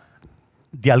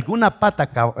 De alguna pata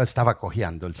estaba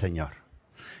cojeando el Señor.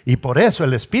 Y por eso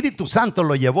el Espíritu Santo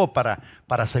lo llevó para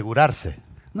asegurarse.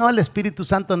 No, el Espíritu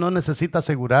Santo no necesita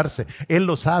asegurarse. Él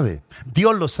lo sabe.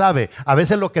 Dios lo sabe. A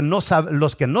veces los que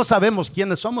no sabemos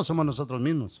quiénes somos nosotros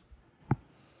mismos.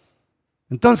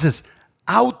 Entonces,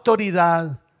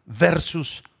 autoridad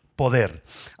versus poder.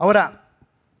 Ahora,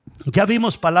 ya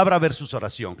vimos palabra versus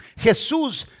oración.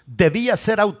 Jesús debía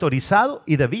ser autorizado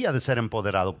y debía de ser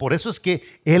empoderado. Por eso es que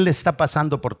Él está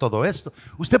pasando por todo esto.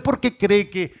 ¿Usted por qué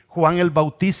cree que Juan el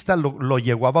Bautista lo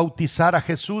llegó a bautizar a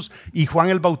Jesús? Y Juan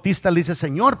el Bautista le dice,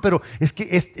 Señor, pero es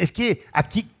que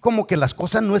aquí como que las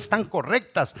cosas no están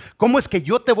correctas. ¿Cómo es que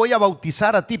yo te voy a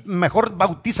bautizar a ti? Mejor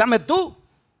bautízame tú.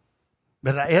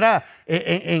 ¿Verdad? Era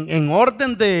en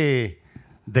orden de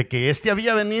que este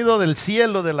había venido del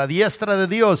cielo, de la diestra de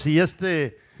Dios, y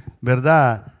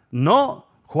 ¿verdad? No,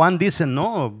 Juan dice,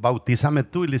 no, bautízame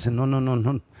tú, y le dice,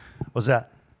 no. O sea,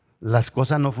 las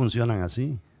cosas no funcionan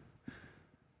así.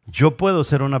 Yo puedo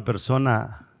ser una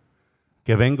persona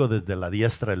que vengo desde la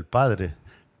diestra del Padre,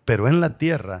 pero en la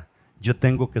tierra yo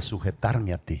tengo que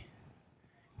sujetarme a ti.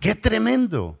 ¡Qué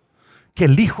tremendo! Que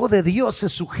el Hijo de Dios se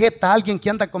sujeta a alguien que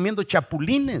anda comiendo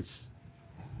chapulines,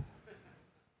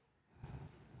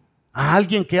 a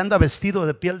alguien que anda vestido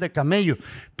de piel de camello.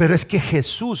 Pero es que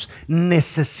Jesús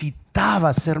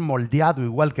necesitaba ser moldeado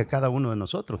igual que cada uno de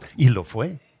nosotros, y lo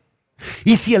fue.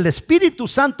 Y si el Espíritu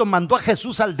Santo mandó a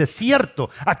Jesús al desierto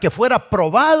a que fuera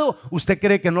probado, ¿usted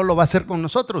cree que no lo va a hacer con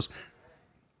nosotros?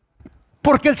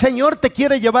 Porque el Señor te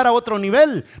quiere llevar a otro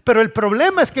nivel. Pero el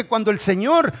problema es que cuando el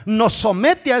Señor nos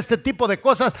somete a este tipo de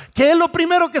cosas, ¿qué es lo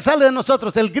primero que sale de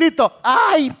nosotros? El grito,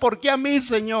 ¡ay! ¿Por qué a mí,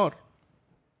 Señor?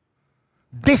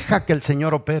 Deja que el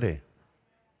Señor opere.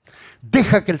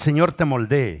 Deja que el Señor te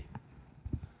moldee.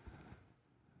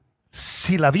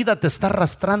 Si la vida te está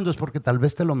arrastrando es porque tal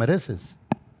vez te lo mereces.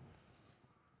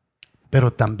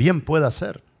 Pero también puede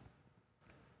ser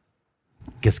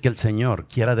que es que el Señor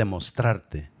quiera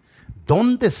demostrarte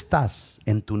dónde estás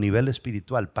en tu nivel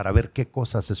espiritual para ver qué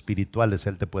cosas espirituales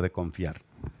Él te puede confiar.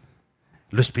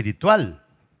 Lo espiritual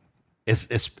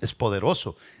es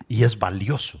poderoso y es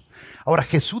valioso. Ahora,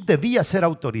 Jesús debía ser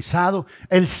autorizado.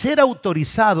 El ser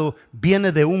autorizado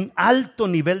viene de un alto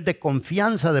nivel de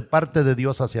confianza de parte de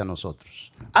Dios hacia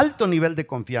nosotros. Alto nivel de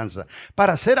confianza.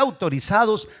 Para ser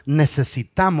autorizados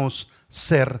necesitamos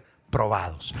ser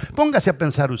probados. Póngase a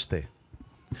pensar usted.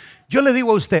 Yo le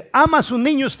digo a usted, ¿ama a su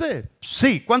niño usted?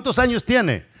 Sí. ¿Cuántos años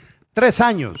tiene? 3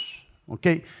 años. Ok.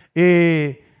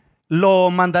 ¿Lo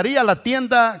mandaría a la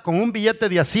tienda con un billete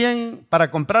de $100 para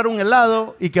comprar un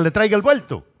helado y que le traiga el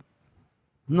vuelto?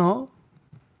 No,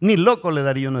 ni loco le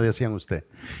daría uno de $100 a usted.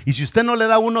 Y si usted no le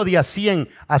da uno de $100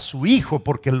 a su hijo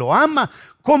porque lo ama,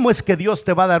 ¿cómo es que Dios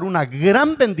te va a dar una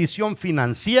gran bendición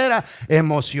financiera,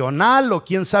 emocional o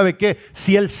quién sabe qué,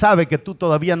 si Él sabe que tú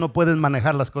todavía no puedes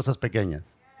manejar las cosas pequeñas?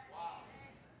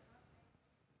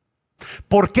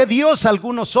 ¿Por qué Dios a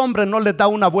algunos hombres no les da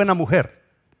una buena mujer?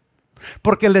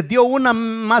 Porque les dio una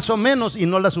más o menos y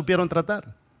no la supieron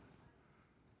tratar.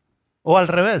 O al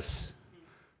revés.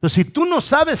 Entonces, si tú no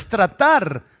sabes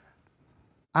tratar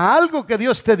a algo que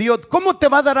Dios te dio, ¿cómo te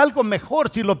va a dar algo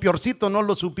mejor si lo peorcito no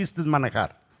lo supiste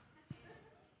manejar?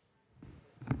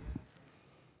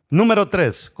 Número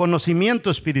 3, conocimiento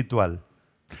espiritual.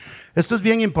 Esto es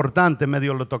bien importante,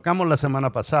 medio lo tocamos la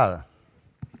semana pasada.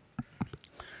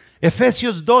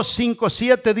 Efesios 2, 5,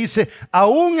 7 dice,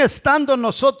 aún estando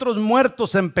nosotros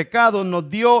muertos en pecado, nos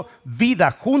dio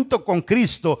vida junto con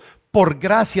Cristo. Por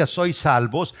gracia sois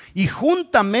salvos. Y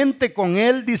juntamente con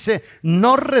Él, dice,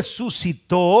 nos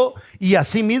resucitó y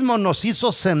asimismo nos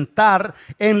hizo sentar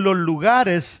en los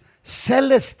lugares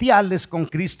celestiales con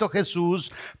Cristo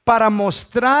Jesús, para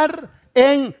mostrar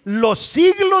en los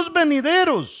siglos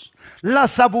venideros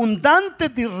las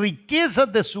abundantes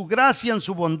riquezas de su gracia en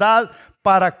su bondad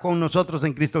para con nosotros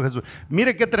en Cristo Jesús.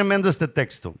 Mire qué tremendo este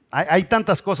texto. Hay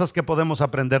tantas cosas que podemos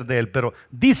aprender de él, pero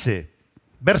dice,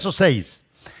 verso 6,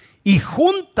 y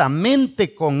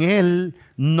juntamente con él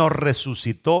nos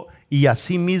resucitó y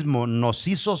asimismo nos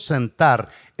hizo sentar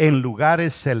en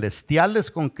lugares celestiales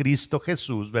con Cristo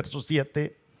Jesús, verso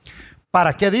 7.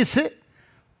 ¿Para qué dice?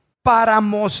 Para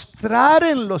mostrar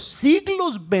en los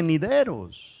siglos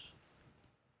venideros.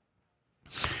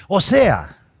 O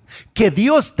sea, que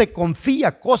Dios te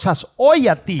confía cosas hoy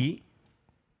a ti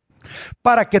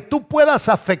para que tú puedas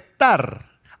afectar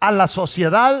a la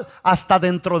sociedad hasta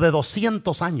dentro de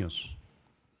 200 años.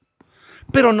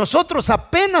 Pero nosotros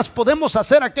apenas podemos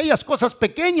hacer aquellas cosas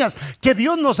pequeñas que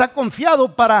Dios nos ha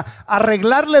confiado para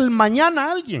arreglarle el mañana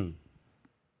a alguien.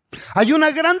 Hay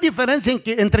una gran diferencia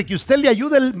entre que usted le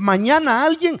ayude el mañana a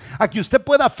alguien a que usted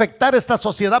pueda afectar esta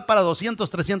sociedad para 200,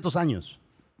 300 años.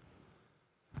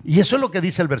 Y eso es lo que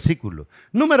dice el versículo.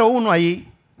 Número 1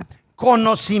 ahí,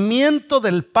 conocimiento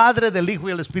del Padre, del Hijo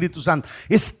y del Espíritu Santo.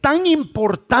 Es tan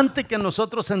importante que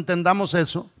nosotros entendamos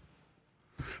eso,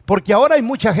 porque ahora hay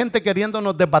mucha gente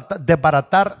queriéndonos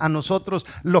desbaratar a nosotros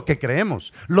lo que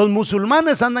creemos. Los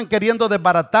musulmanes andan queriendo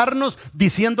desbaratarnos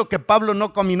diciendo que Pablo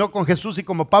no caminó con Jesús, y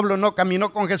como Pablo no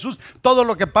caminó con Jesús, todo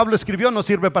lo que Pablo escribió no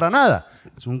sirve para nada.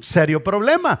 Es un serio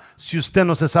problema si usted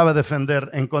no se sabe defender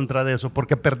en contra de eso,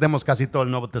 porque perdemos casi todo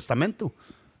el Nuevo Testamento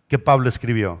que Pablo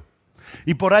escribió.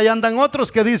 Y por ahí andan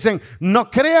otros que dicen,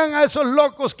 no crean a esos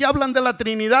locos que hablan de la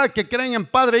Trinidad, que creen en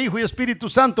Padre, Hijo y Espíritu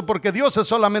Santo, porque Dios es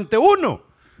solamente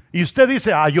uno. Y usted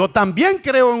dice, yo también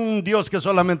creo en un Dios que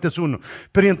solamente es uno.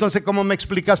 Pero entonces, ¿cómo me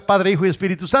explicas Padre, Hijo y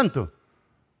Espíritu Santo?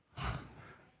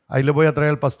 Ahí le voy a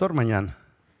traer al pastor mañana,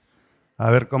 a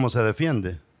ver cómo se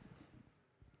defiende.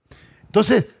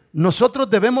 Entonces, nosotros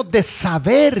debemos de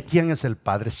saber quién es el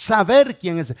Padre, saber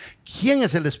quién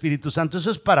es el Espíritu Santo.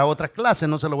 Eso es para otra clase,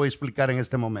 no se lo voy a explicar en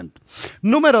este momento.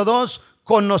 Número 2,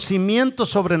 conocimiento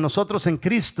sobre nosotros en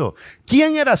Cristo.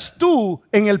 ¿Quién eras tú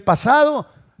en el pasado?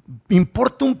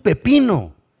 Importa un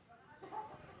pepino.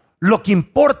 Lo que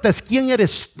importa es quién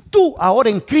eres tú ahora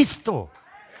en Cristo.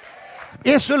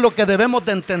 Eso es lo que debemos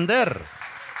de entender.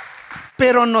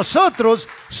 Pero nosotros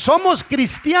somos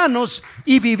cristianos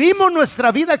y vivimos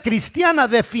nuestra vida cristiana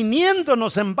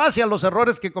definiéndonos en base a los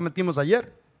errores que cometimos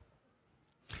ayer.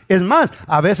 Es más,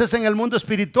 a veces en el mundo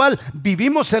espiritual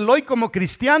vivimos el hoy como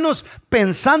cristianos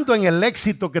pensando en el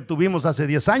éxito que tuvimos hace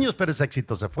 10 años, pero ese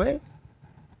éxito se fue.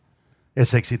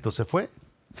 Ese éxito se fue.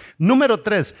 Número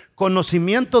 3,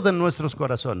 conocimiento de nuestros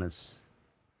corazones.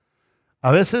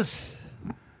 A veces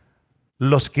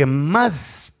los que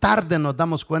más tarde nos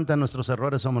damos cuenta de nuestros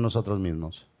errores somos nosotros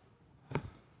mismos.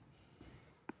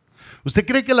 ¿Usted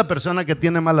cree que la persona que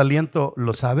tiene mal aliento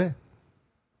lo sabe?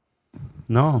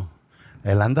 No,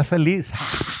 él anda feliz.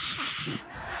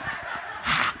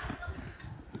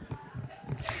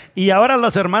 Y ahora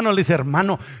los hermanos le dicen,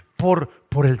 hermano,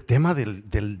 por el tema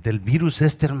del virus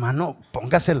hermano,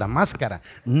 póngase la máscara.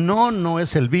 No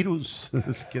es el virus,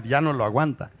 es que ya no lo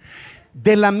aguanta.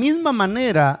 De la misma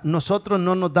manera, nosotros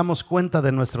no nos damos cuenta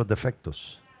de nuestros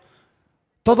defectos.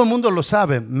 Todo el mundo lo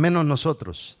sabe, menos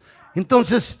nosotros.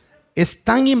 Entonces, es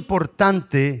tan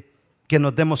importante que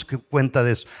nos demos cuenta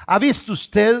de eso. ¿Ha visto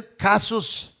usted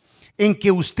casos en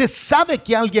que usted sabe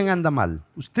que alguien anda mal?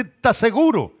 Usted está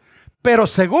seguro, pero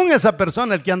según esa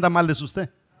persona, el que anda mal es usted.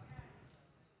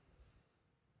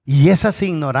 Y esas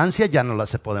ignorancias ya no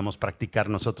las podemos practicar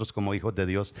nosotros como hijos de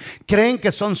Dios. Creen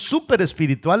que son súper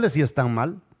espirituales y están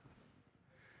mal.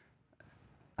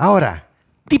 Ahora,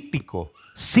 típico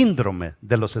síndrome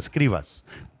de los escribas,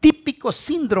 típico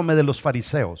síndrome de los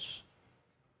fariseos.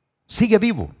 Sigue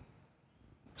vivo.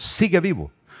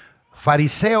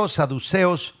 Fariseos,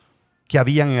 saduceos que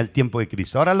habían en el tiempo de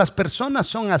Cristo. Ahora, las personas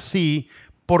son así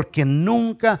porque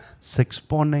nunca se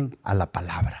exponen a la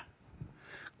palabra.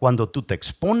 Cuando tú te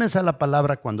expones a la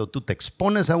palabra, cuando tú te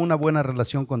expones a una buena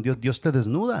relación con Dios, Dios te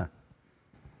desnuda.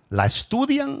 La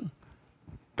estudian,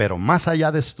 pero más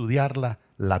allá de estudiarla,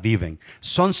 la viven.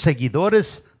 Son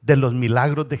seguidores de los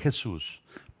milagros de Jesús,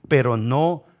 pero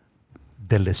no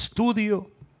del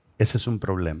estudio. Ese es un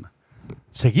problema.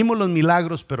 Seguimos los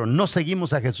milagros, pero no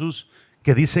seguimos a Jesús,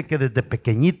 que dice que desde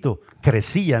pequeñito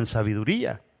crecía en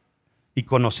sabiduría y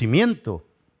conocimiento.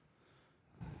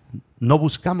 No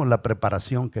buscamos la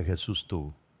preparación que Jesús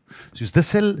tuvo. Si usted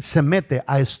se mete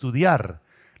a estudiar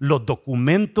los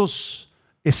documentos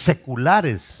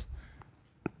seculares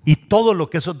y todo lo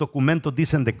que esos documentos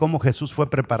dicen de cómo Jesús fue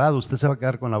preparado, usted se va a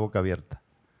quedar con la boca abierta.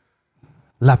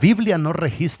 La Biblia no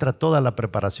registra toda la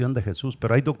preparación de Jesús,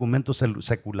 pero hay documentos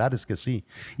seculares que sí.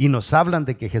 Y nos hablan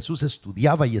de que Jesús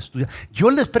estudiaba y estudiaba.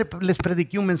 Yo les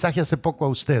prediqué un mensaje hace poco a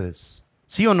ustedes,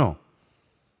 ¿sí o no?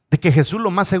 De que Jesús lo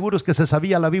más seguro es que se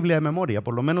sabía la Biblia de memoria,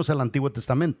 por lo menos el Antiguo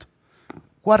Testamento.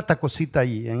 Cuarta cosita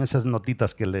ahí en esas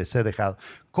notitas que les he dejado.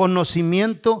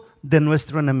 Conocimiento de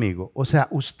nuestro enemigo. O sea,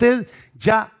 usted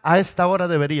ya a esta hora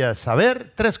debería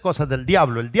saber 3 cosas del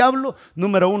diablo. El diablo,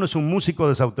 número 1, es un músico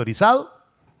desautorizado.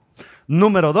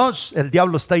 Número 2, el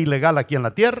diablo está ilegal aquí en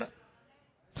la tierra.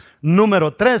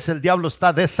 Número 3, el diablo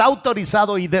está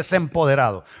desautorizado y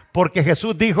desempoderado. Porque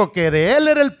Jesús dijo que de Él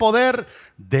era el poder,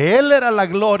 de Él era la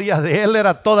gloria, de Él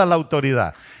era toda la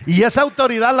autoridad. Y esa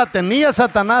autoridad la tenía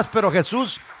Satanás, pero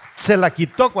Jesús se la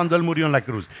quitó cuando Él murió en la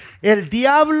cruz. El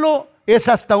diablo es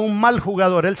hasta un mal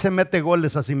jugador, él se mete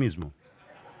goles a sí mismo.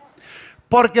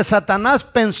 Porque Satanás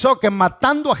pensó que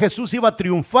matando a Jesús iba a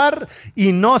triunfar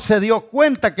y no se dio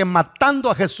cuenta que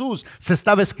matando a Jesús se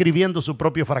estaba escribiendo su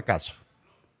propio fracaso.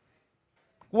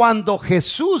 Cuando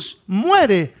Jesús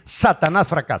muere, Satanás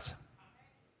fracasa.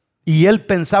 Y él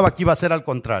pensaba que iba a ser al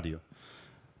contrario.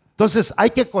 Entonces hay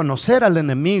que conocer al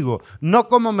enemigo, no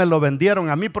como me lo vendieron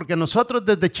a mí, porque nosotros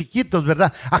desde chiquitos,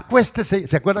 ¿verdad? Acuéstese,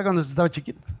 ¿se acuerda cuando usted estaba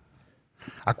chiquito?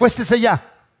 Acuéstese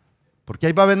ya, porque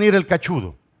ahí va a venir el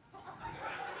cachudo.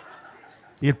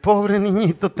 Y el pobre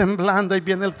niñito temblando, ahí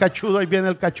viene el cachudo, ahí viene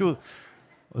el cachudo.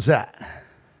 O sea,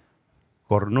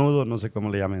 cornudo, no sé cómo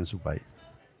le llaman en su país.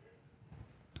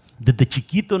 Desde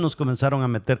chiquito nos comenzaron a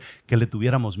meter que le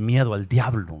tuviéramos miedo al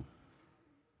diablo.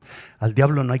 Al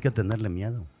diablo no hay que tenerle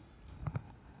miedo.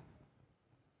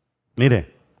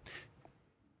 Mire,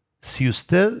 si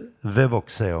usted ve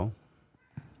boxeo,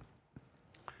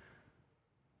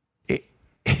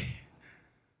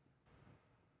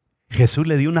 Jesús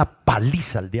le dio una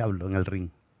paliza al diablo en el ring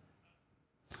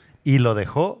y lo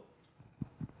dejó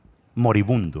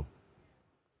moribundo.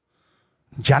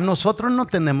 Ya nosotros no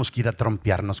tenemos que ir a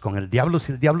trompearnos con el diablo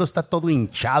si el diablo está todo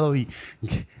hinchado y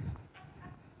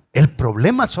el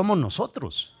problema somos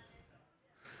nosotros.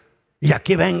 Y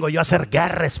aquí vengo yo a hacer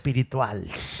guerra espiritual.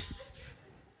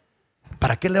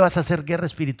 ¿Para qué le vas a hacer guerra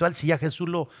espiritual si ya Jesús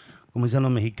lo, como dicen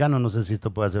los mexicanos, no sé si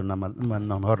esto puede hacer una mal,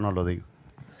 no, mejor no lo digo.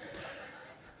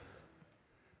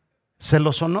 Se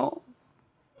lo sonó,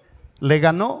 le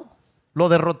ganó, lo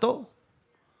derrotó.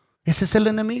 Ese es el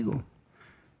enemigo.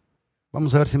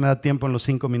 Vamos a ver si me da tiempo en los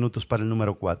 5 minutos para el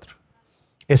número 4.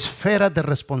 Esferas de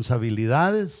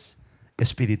responsabilidades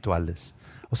espirituales.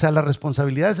 O sea, las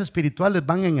responsabilidades espirituales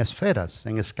van en esferas,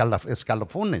 en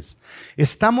escalafones.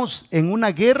 Estamos en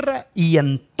una guerra y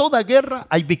en toda guerra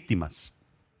hay víctimas.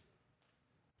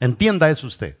 Entienda eso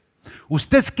usted.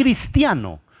 Usted es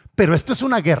cristiano, pero esto es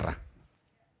una guerra.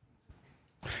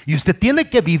 Y usted tiene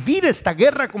que vivir esta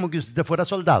guerra como que usted fuera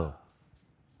soldado.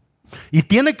 Y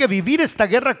tiene que vivir esta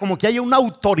guerra como que haya una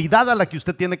autoridad a la que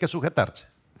usted tiene que sujetarse.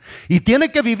 Y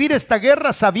tiene que vivir esta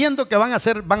guerra sabiendo que van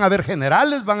a haber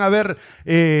generales, van a haber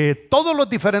todos los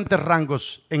diferentes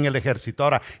rangos en el ejército.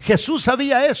 Ahora, Jesús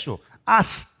sabía eso.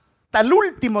 Hasta el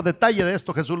último detalle de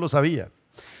esto Jesús lo sabía.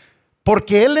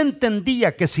 Porque Él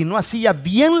entendía que si no hacía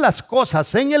bien las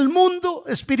cosas en el mundo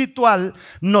espiritual,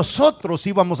 nosotros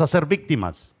íbamos a ser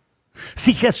víctimas.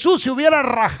 Si Jesús se hubiera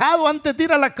rajado antes de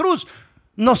ir a la cruz,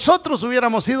 nosotros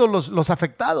hubiéramos sido los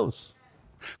afectados.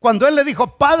 Cuando Él le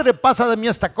dijo: Padre, pasa de mí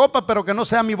esta copa, pero que no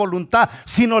sea mi voluntad,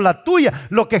 sino la tuya.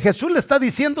 Lo que Jesús le está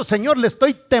diciendo: Señor, le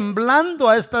estoy temblando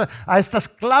a estas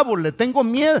clavos, le tengo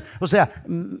miedo. O sea,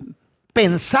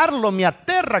 pensarlo me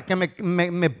aterra, que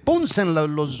me puncen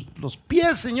los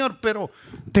pies, Señor, pero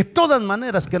de todas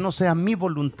maneras que no sea mi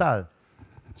voluntad,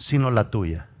 sino la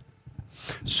tuya.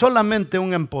 Solamente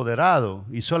un empoderado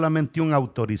y solamente un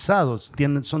autorizado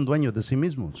son dueños de sí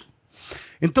mismos.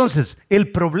 Entonces,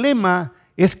 el problema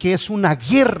es que es una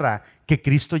guerra que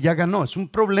Cristo ya ganó. Es un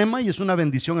problema y es una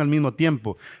bendición al mismo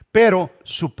tiempo, pero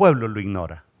su pueblo lo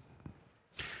ignora.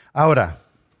 Ahora,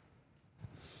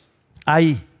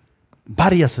 hay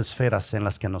varias esferas en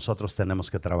las que nosotros tenemos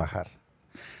que trabajar.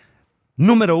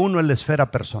 Número 1 es la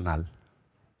esfera personal.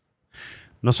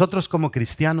 Nosotros como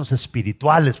cristianos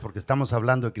espirituales, porque estamos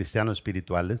hablando de cristianos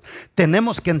espirituales,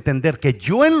 tenemos que entender que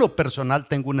yo en lo personal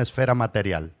tengo una esfera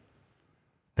material.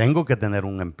 Tengo que tener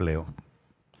un empleo.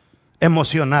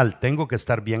 Emocional, tengo que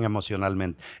estar bien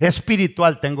emocionalmente.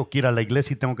 Espiritual, tengo que ir a la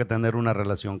iglesia y tengo que tener una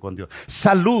relación con Dios.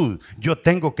 Salud, yo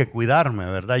tengo que cuidarme,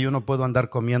 ¿verdad? Yo no puedo andar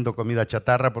comiendo comida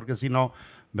chatarra porque si no,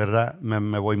 ¿verdad?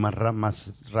 Me voy más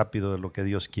rápido de lo que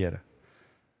Dios quiera.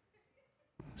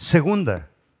 Segunda,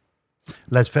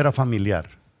 la esfera familiar.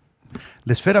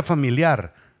 La esfera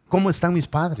familiar, ¿cómo están mis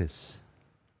padres?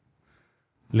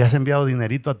 ¿Le has enviado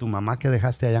dinerito a tu mamá que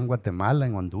dejaste allá en Guatemala,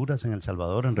 en Honduras, en El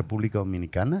Salvador, en República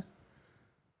Dominicana?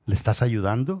 ¿Le estás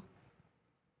ayudando?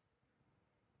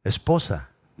 Esposa,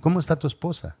 ¿cómo está tu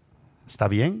esposa? ¿Está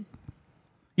bien?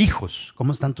 Hijos,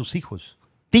 ¿cómo están tus hijos?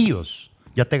 Tíos,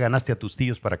 ¿ya te ganaste a tus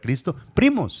tíos para Cristo?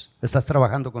 Primos, ¿estás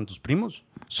trabajando con tus primos?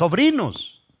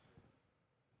 Sobrinos,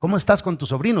 ¿cómo estás con tus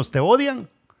sobrinos? ¿Te odian?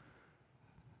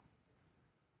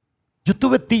 Yo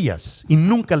tuve tías y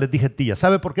nunca les dije tías.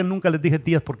 ¿Sabe por qué nunca les dije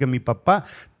tías? Porque mi papá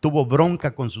tuvo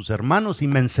bronca con sus hermanos y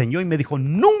me enseñó y me dijo: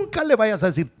 nunca le vayas a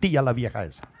decir tía a la vieja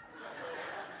esa.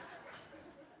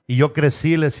 Y yo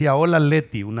crecí y le decía: hola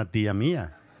Leti, una tía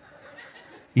mía.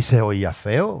 Y se oía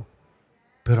feo,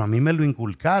 pero a mí me lo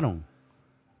inculcaron.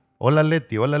 Hola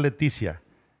Leti, hola Leticia.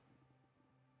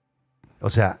 O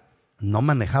sea, no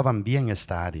manejaban bien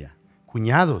esta área.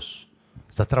 Cuñados,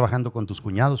 estás trabajando con tus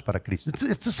cuñados para Cristo.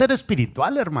 Esto es ser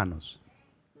espiritual, hermanos.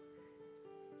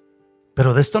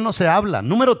 Pero de esto no se habla.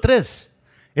 Número 3,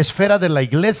 esfera de la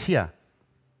iglesia.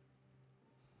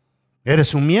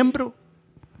 ¿Eres un miembro?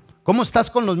 ¿Cómo estás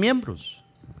con los miembros?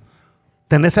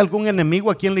 ¿Tenés algún enemigo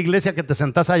aquí en la iglesia que te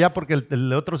sentás allá porque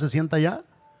el otro se sienta allá?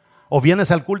 ¿O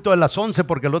vienes al culto de las 11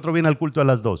 porque el otro viene al culto de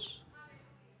las 2?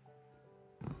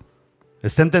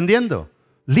 ¿Está entendiendo?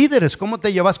 Líderes, ¿cómo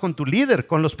te llevas con tu líder?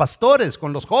 Con los pastores,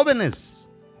 con los jóvenes,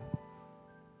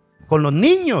 con los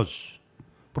niños.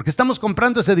 Porque estamos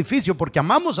comprando ese edificio porque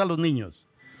amamos a los niños.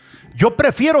 Yo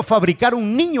prefiero fabricar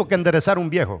un niño que enderezar un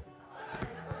viejo.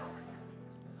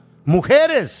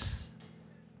 Mujeres,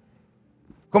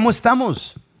 ¿cómo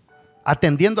estamos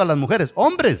atendiendo a las mujeres?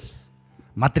 Hombres,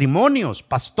 matrimonios,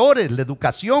 pastores, la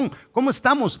educación, ¿cómo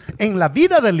estamos en la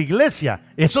vida de la iglesia?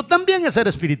 Eso también es ser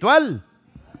espiritual.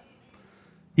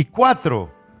 Y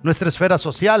 4, nuestra esfera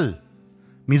social.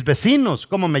 Mis vecinos,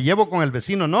 ¿cómo me llevo con el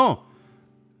vecino? No.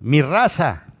 Mi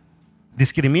raza,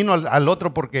 discrimino al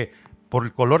otro por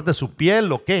el color de su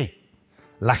piel o qué.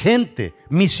 La gente,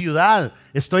 mi ciudad,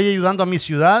 ¿estoy ayudando a mi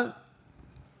ciudad?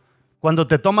 Cuando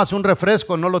te tomas un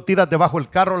refresco, ¿no lo tiras debajo del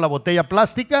carro la botella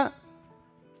plástica?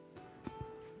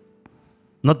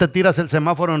 ¿No te tiras el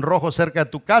semáforo en rojo cerca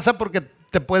de tu casa porque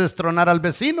te puedes tronar al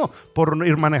vecino por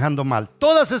ir manejando mal?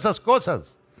 Todas esas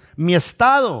cosas. Mi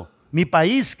estado, mi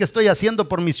país, ¿qué estoy haciendo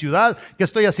por mi ciudad? ¿Qué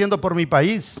estoy haciendo por mi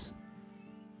país?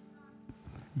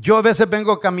 Yo a veces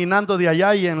vengo caminando de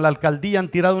allá y en la alcaldía han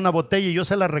tirado una botella y yo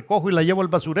se la recojo y la llevo al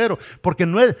basurero, porque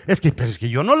no es que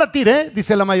yo no la tiré,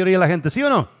 dice la mayoría de la gente, ¿sí o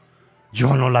no?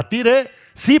 Yo no la tiré,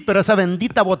 sí, pero esa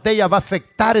bendita botella va a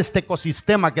afectar este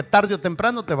ecosistema que tarde o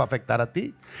temprano te va a afectar a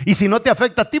ti. Y si no te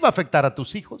afecta a ti, va a afectar a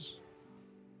tus hijos.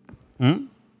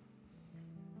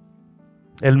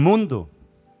 El mundo,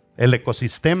 el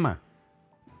ecosistema.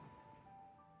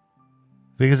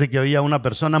 Fíjese que había una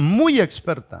persona muy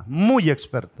experta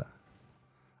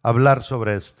hablar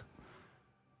sobre esto.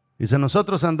 Dice: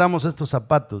 nosotros andamos estos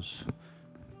zapatos,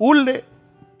 hule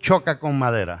choca con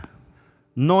madera,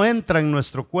 no entra en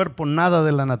nuestro cuerpo nada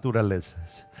de la naturaleza.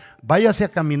 Váyase a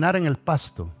caminar en el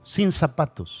pasto sin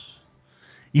zapatos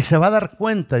y se va a dar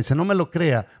cuenta. Dice: no me lo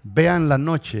crea, vea en la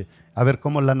noche a ver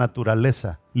cómo la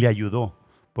naturaleza le ayudó,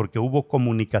 porque hubo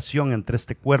comunicación entre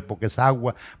este cuerpo que es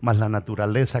agua más la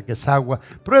naturaleza que es agua.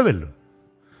 Pruébelo.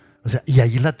 O sea, y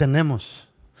allí la tenemos.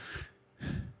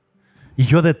 Y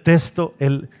yo detesto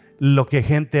lo que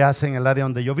gente hace en el área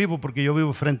donde yo vivo, porque yo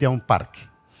vivo frente a un parque.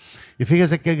 Y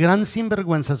fíjese qué gran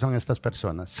sinvergüenza son estas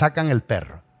personas. Sacan el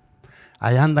perro.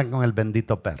 Ahí andan con el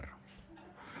bendito perro.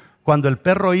 Cuando el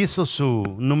perro hizo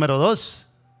su número 2,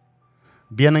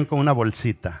 vienen con una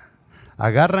bolsita.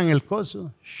 Agarran el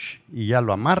coso y ya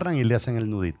lo amarran y le hacen el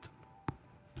nudito.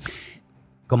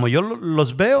 Como yo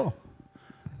los veo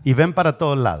y ven para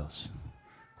todos lados.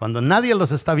 Cuando nadie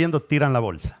los está viendo, tiran la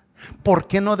bolsa. ¿Por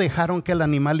qué no dejaron que el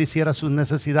animal hiciera sus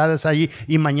necesidades allí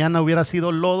y mañana hubiera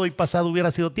sido lodo y pasado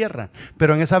hubiera sido tierra?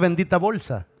 Pero en esa bendita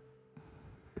bolsa.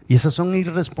 Y esas son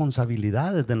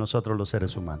irresponsabilidades de nosotros los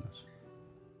seres humanos.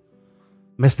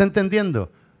 ¿Me está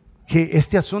entendiendo? Que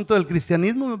este asunto del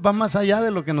cristianismo va más allá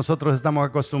de lo que nosotros estamos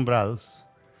acostumbrados.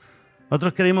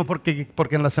 Nosotros creímos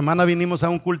porque en la semana vinimos a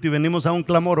un culto y venimos a un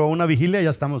clamor o a una vigilia,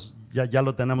 ya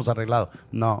lo tenemos arreglado.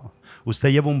 No, usted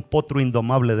lleva un potro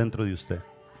indomable dentro de usted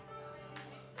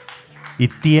y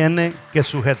tiene que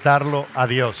sujetarlo a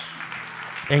Dios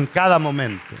en cada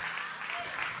momento.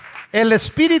 El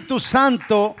Espíritu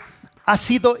Santo ha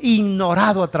sido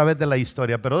ignorado a través de la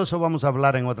historia, pero de eso vamos a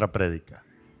hablar en otra prédica.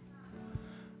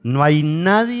 No hay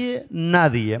nadie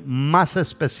más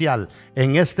especial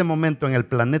en este momento en el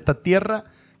planeta Tierra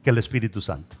que el Espíritu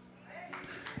Santo.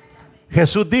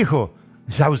 Jesús dijo: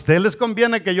 a ustedes les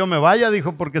conviene que yo me vaya,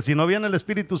 dijo, porque si no viene el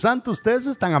Espíritu Santo, ustedes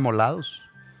están amolados.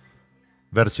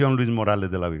 versión Luis Morales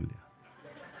de la Biblia.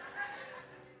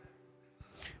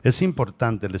 Es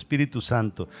importante el Espíritu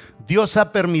Santo. Dios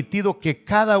ha permitido que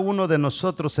cada uno de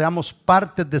nosotros seamos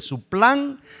parte de su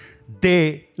plan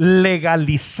de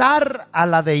legalizar a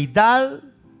la deidad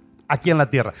aquí en la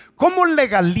tierra. ¿Cómo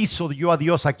legalizo yo a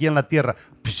Dios aquí en la tierra?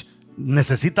 Pues,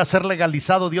 ¿necesita ser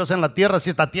legalizado Dios en la tierra si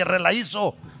esta tierra la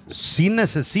hizo? Sí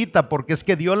necesita, porque es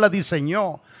que Dios la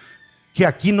diseñó. Que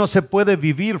aquí no se puede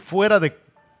vivir fuera de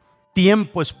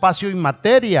tiempo, espacio y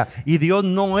materia, y Dios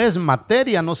no es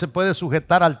materia, no se puede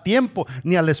sujetar al tiempo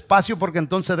ni al espacio, porque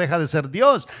entonces deja de ser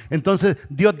Dios. Entonces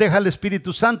Dios deja al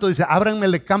Espíritu Santo, dice: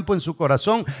 ábranmele campo en su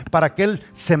corazón para que Él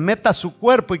se meta a su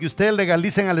cuerpo y que ustedes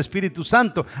legalicen al Espíritu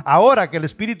Santo. Ahora que el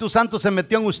Espíritu Santo se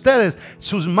metió en ustedes,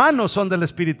 sus manos son del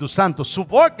Espíritu Santo, su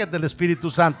boca es del Espíritu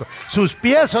Santo, sus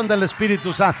pies son del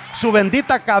Espíritu Santo, su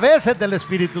bendita cabeza es del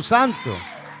Espíritu Santo.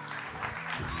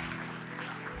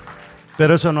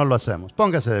 Pero eso no lo hacemos.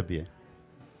 Póngase de pie.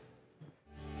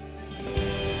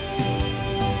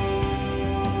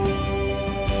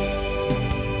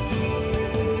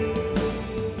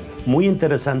 Muy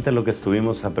interesante lo que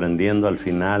estuvimos aprendiendo al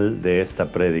final de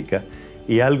esta prédica,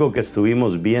 y algo que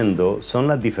estuvimos viendo son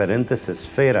las diferentes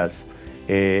esferas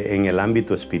en el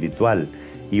ámbito espiritual.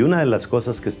 Y una de las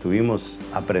cosas que estuvimos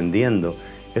aprendiendo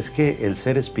es que el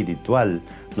ser espiritual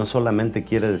no solamente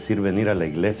quiere decir venir a la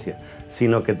iglesia,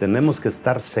 sino que tenemos que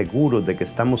estar seguros de que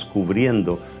estamos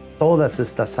cubriendo todas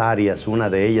estas áreas. Una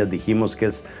de ellas dijimos que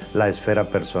es la esfera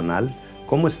personal.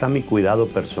 ¿Cómo está mi cuidado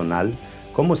personal?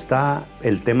 ¿Cómo está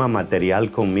el tema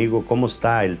material conmigo? ¿Cómo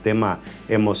está el tema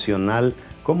emocional?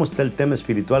 ¿Cómo está el tema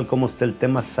espiritual? ¿Cómo está el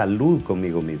tema salud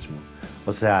conmigo mismo?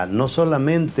 O sea, no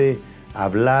solamente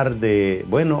hablar de,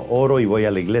 bueno, oro y voy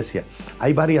a la iglesia.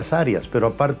 Hay varias áreas, pero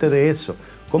aparte de eso,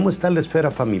 ¿cómo está la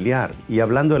esfera familiar? Y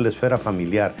hablando de la esfera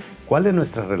familiar, ¿cuál es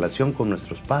nuestra relación con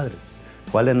nuestros padres?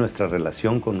 ¿Cuál es nuestra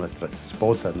relación con nuestras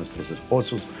esposas, nuestros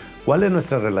esposos? ¿Cuál es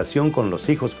nuestra relación con los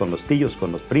hijos, con los tíos,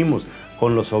 con los primos,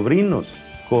 con los sobrinos,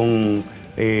 con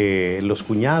los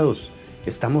cuñados?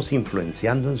 ¿Estamos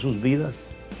influenciando en sus vidas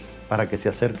para que se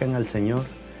acerquen al Señor?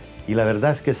 Y la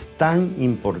verdad es que es tan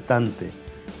importante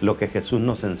lo que Jesús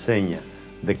nos enseña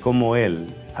de cómo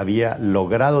Él había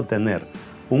logrado tener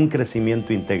un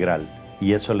crecimiento integral,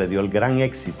 y eso le dio el gran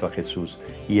éxito a Jesús,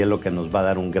 y es lo que nos va a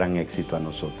dar un gran éxito a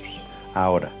nosotros.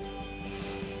 Ahora,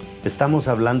 estamos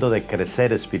hablando de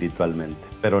crecer espiritualmente,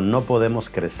 pero no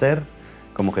podemos crecer,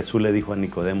 como Jesús le dijo a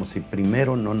Nicodemo, si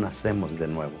primero no nacemos de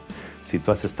nuevo. Si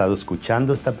tú has estado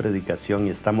escuchando esta predicación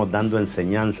y estamos dando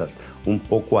enseñanzas un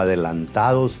poco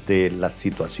adelantados de la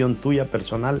situación tuya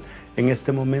personal en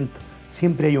este momento,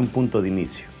 siempre hay un punto de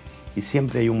inicio y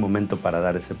siempre hay un momento para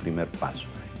dar ese primer paso.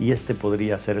 Y este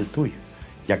podría ser el tuyo.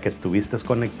 Ya que estuviste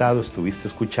conectado, estuviste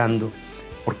escuchando,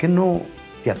 ¿por qué no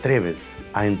te atreves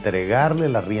a entregarle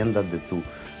las riendas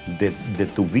de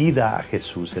tu vida a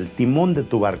Jesús, el timón de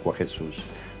tu barco a Jesús,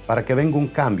 para que venga un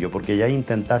cambio? Porque ya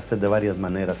intentaste de varias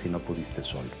maneras y no pudiste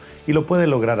solo. Y lo puedes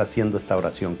lograr haciendo esta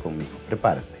oración conmigo.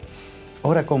 Prepárate.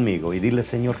 Ora conmigo y dile: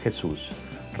 Señor Jesús,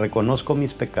 reconozco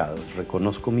mis pecados,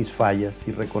 reconozco mis fallas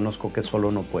y reconozco que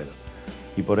solo no puedo.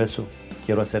 Y por eso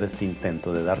quiero hacer este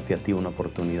intento de darte a ti una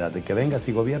oportunidad de que vengas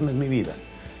y gobiernes mi vida.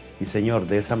 Y Señor,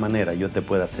 de esa manera yo te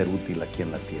pueda ser útil aquí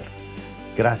en la tierra.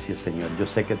 Gracias, Señor. Yo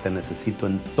sé que te necesito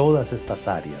en todas estas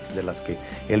áreas de las que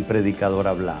el predicador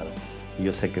ha hablado. Y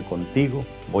yo sé que contigo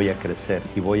voy a crecer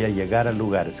y voy a llegar a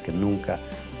lugares que nunca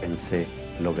pensé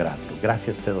lograrlo.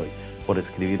 Gracias te doy por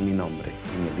escribir mi nombre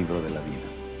en el libro de la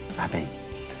vida. Amén.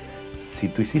 Si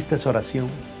tú hiciste esa oración,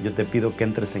 yo te pido que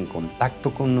entres en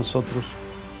contacto con nosotros.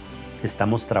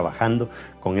 Estamos trabajando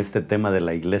con este tema de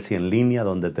la iglesia en línea,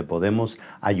 donde te podemos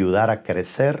ayudar a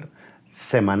crecer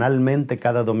semanalmente,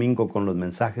 cada domingo con los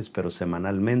mensajes, pero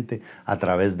semanalmente a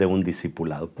través de un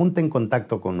discipulado. Ponte en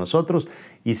contacto con nosotros,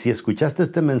 y si escuchaste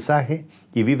este mensaje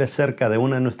y vives cerca de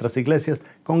una de nuestras iglesias,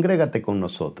 congrégate con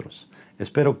nosotros.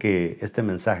 Espero que este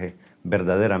mensaje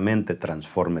verdaderamente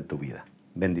transforme tu vida.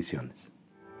 Bendiciones.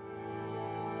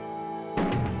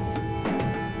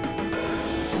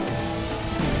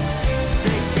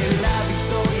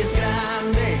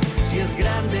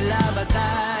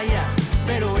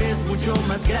 Mucho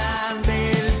más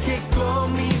grande el que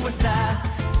conmigo está.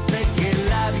 Sé que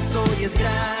la victoria es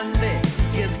grande,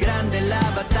 si es grande la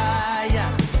batalla,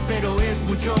 pero es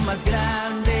mucho más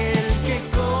grande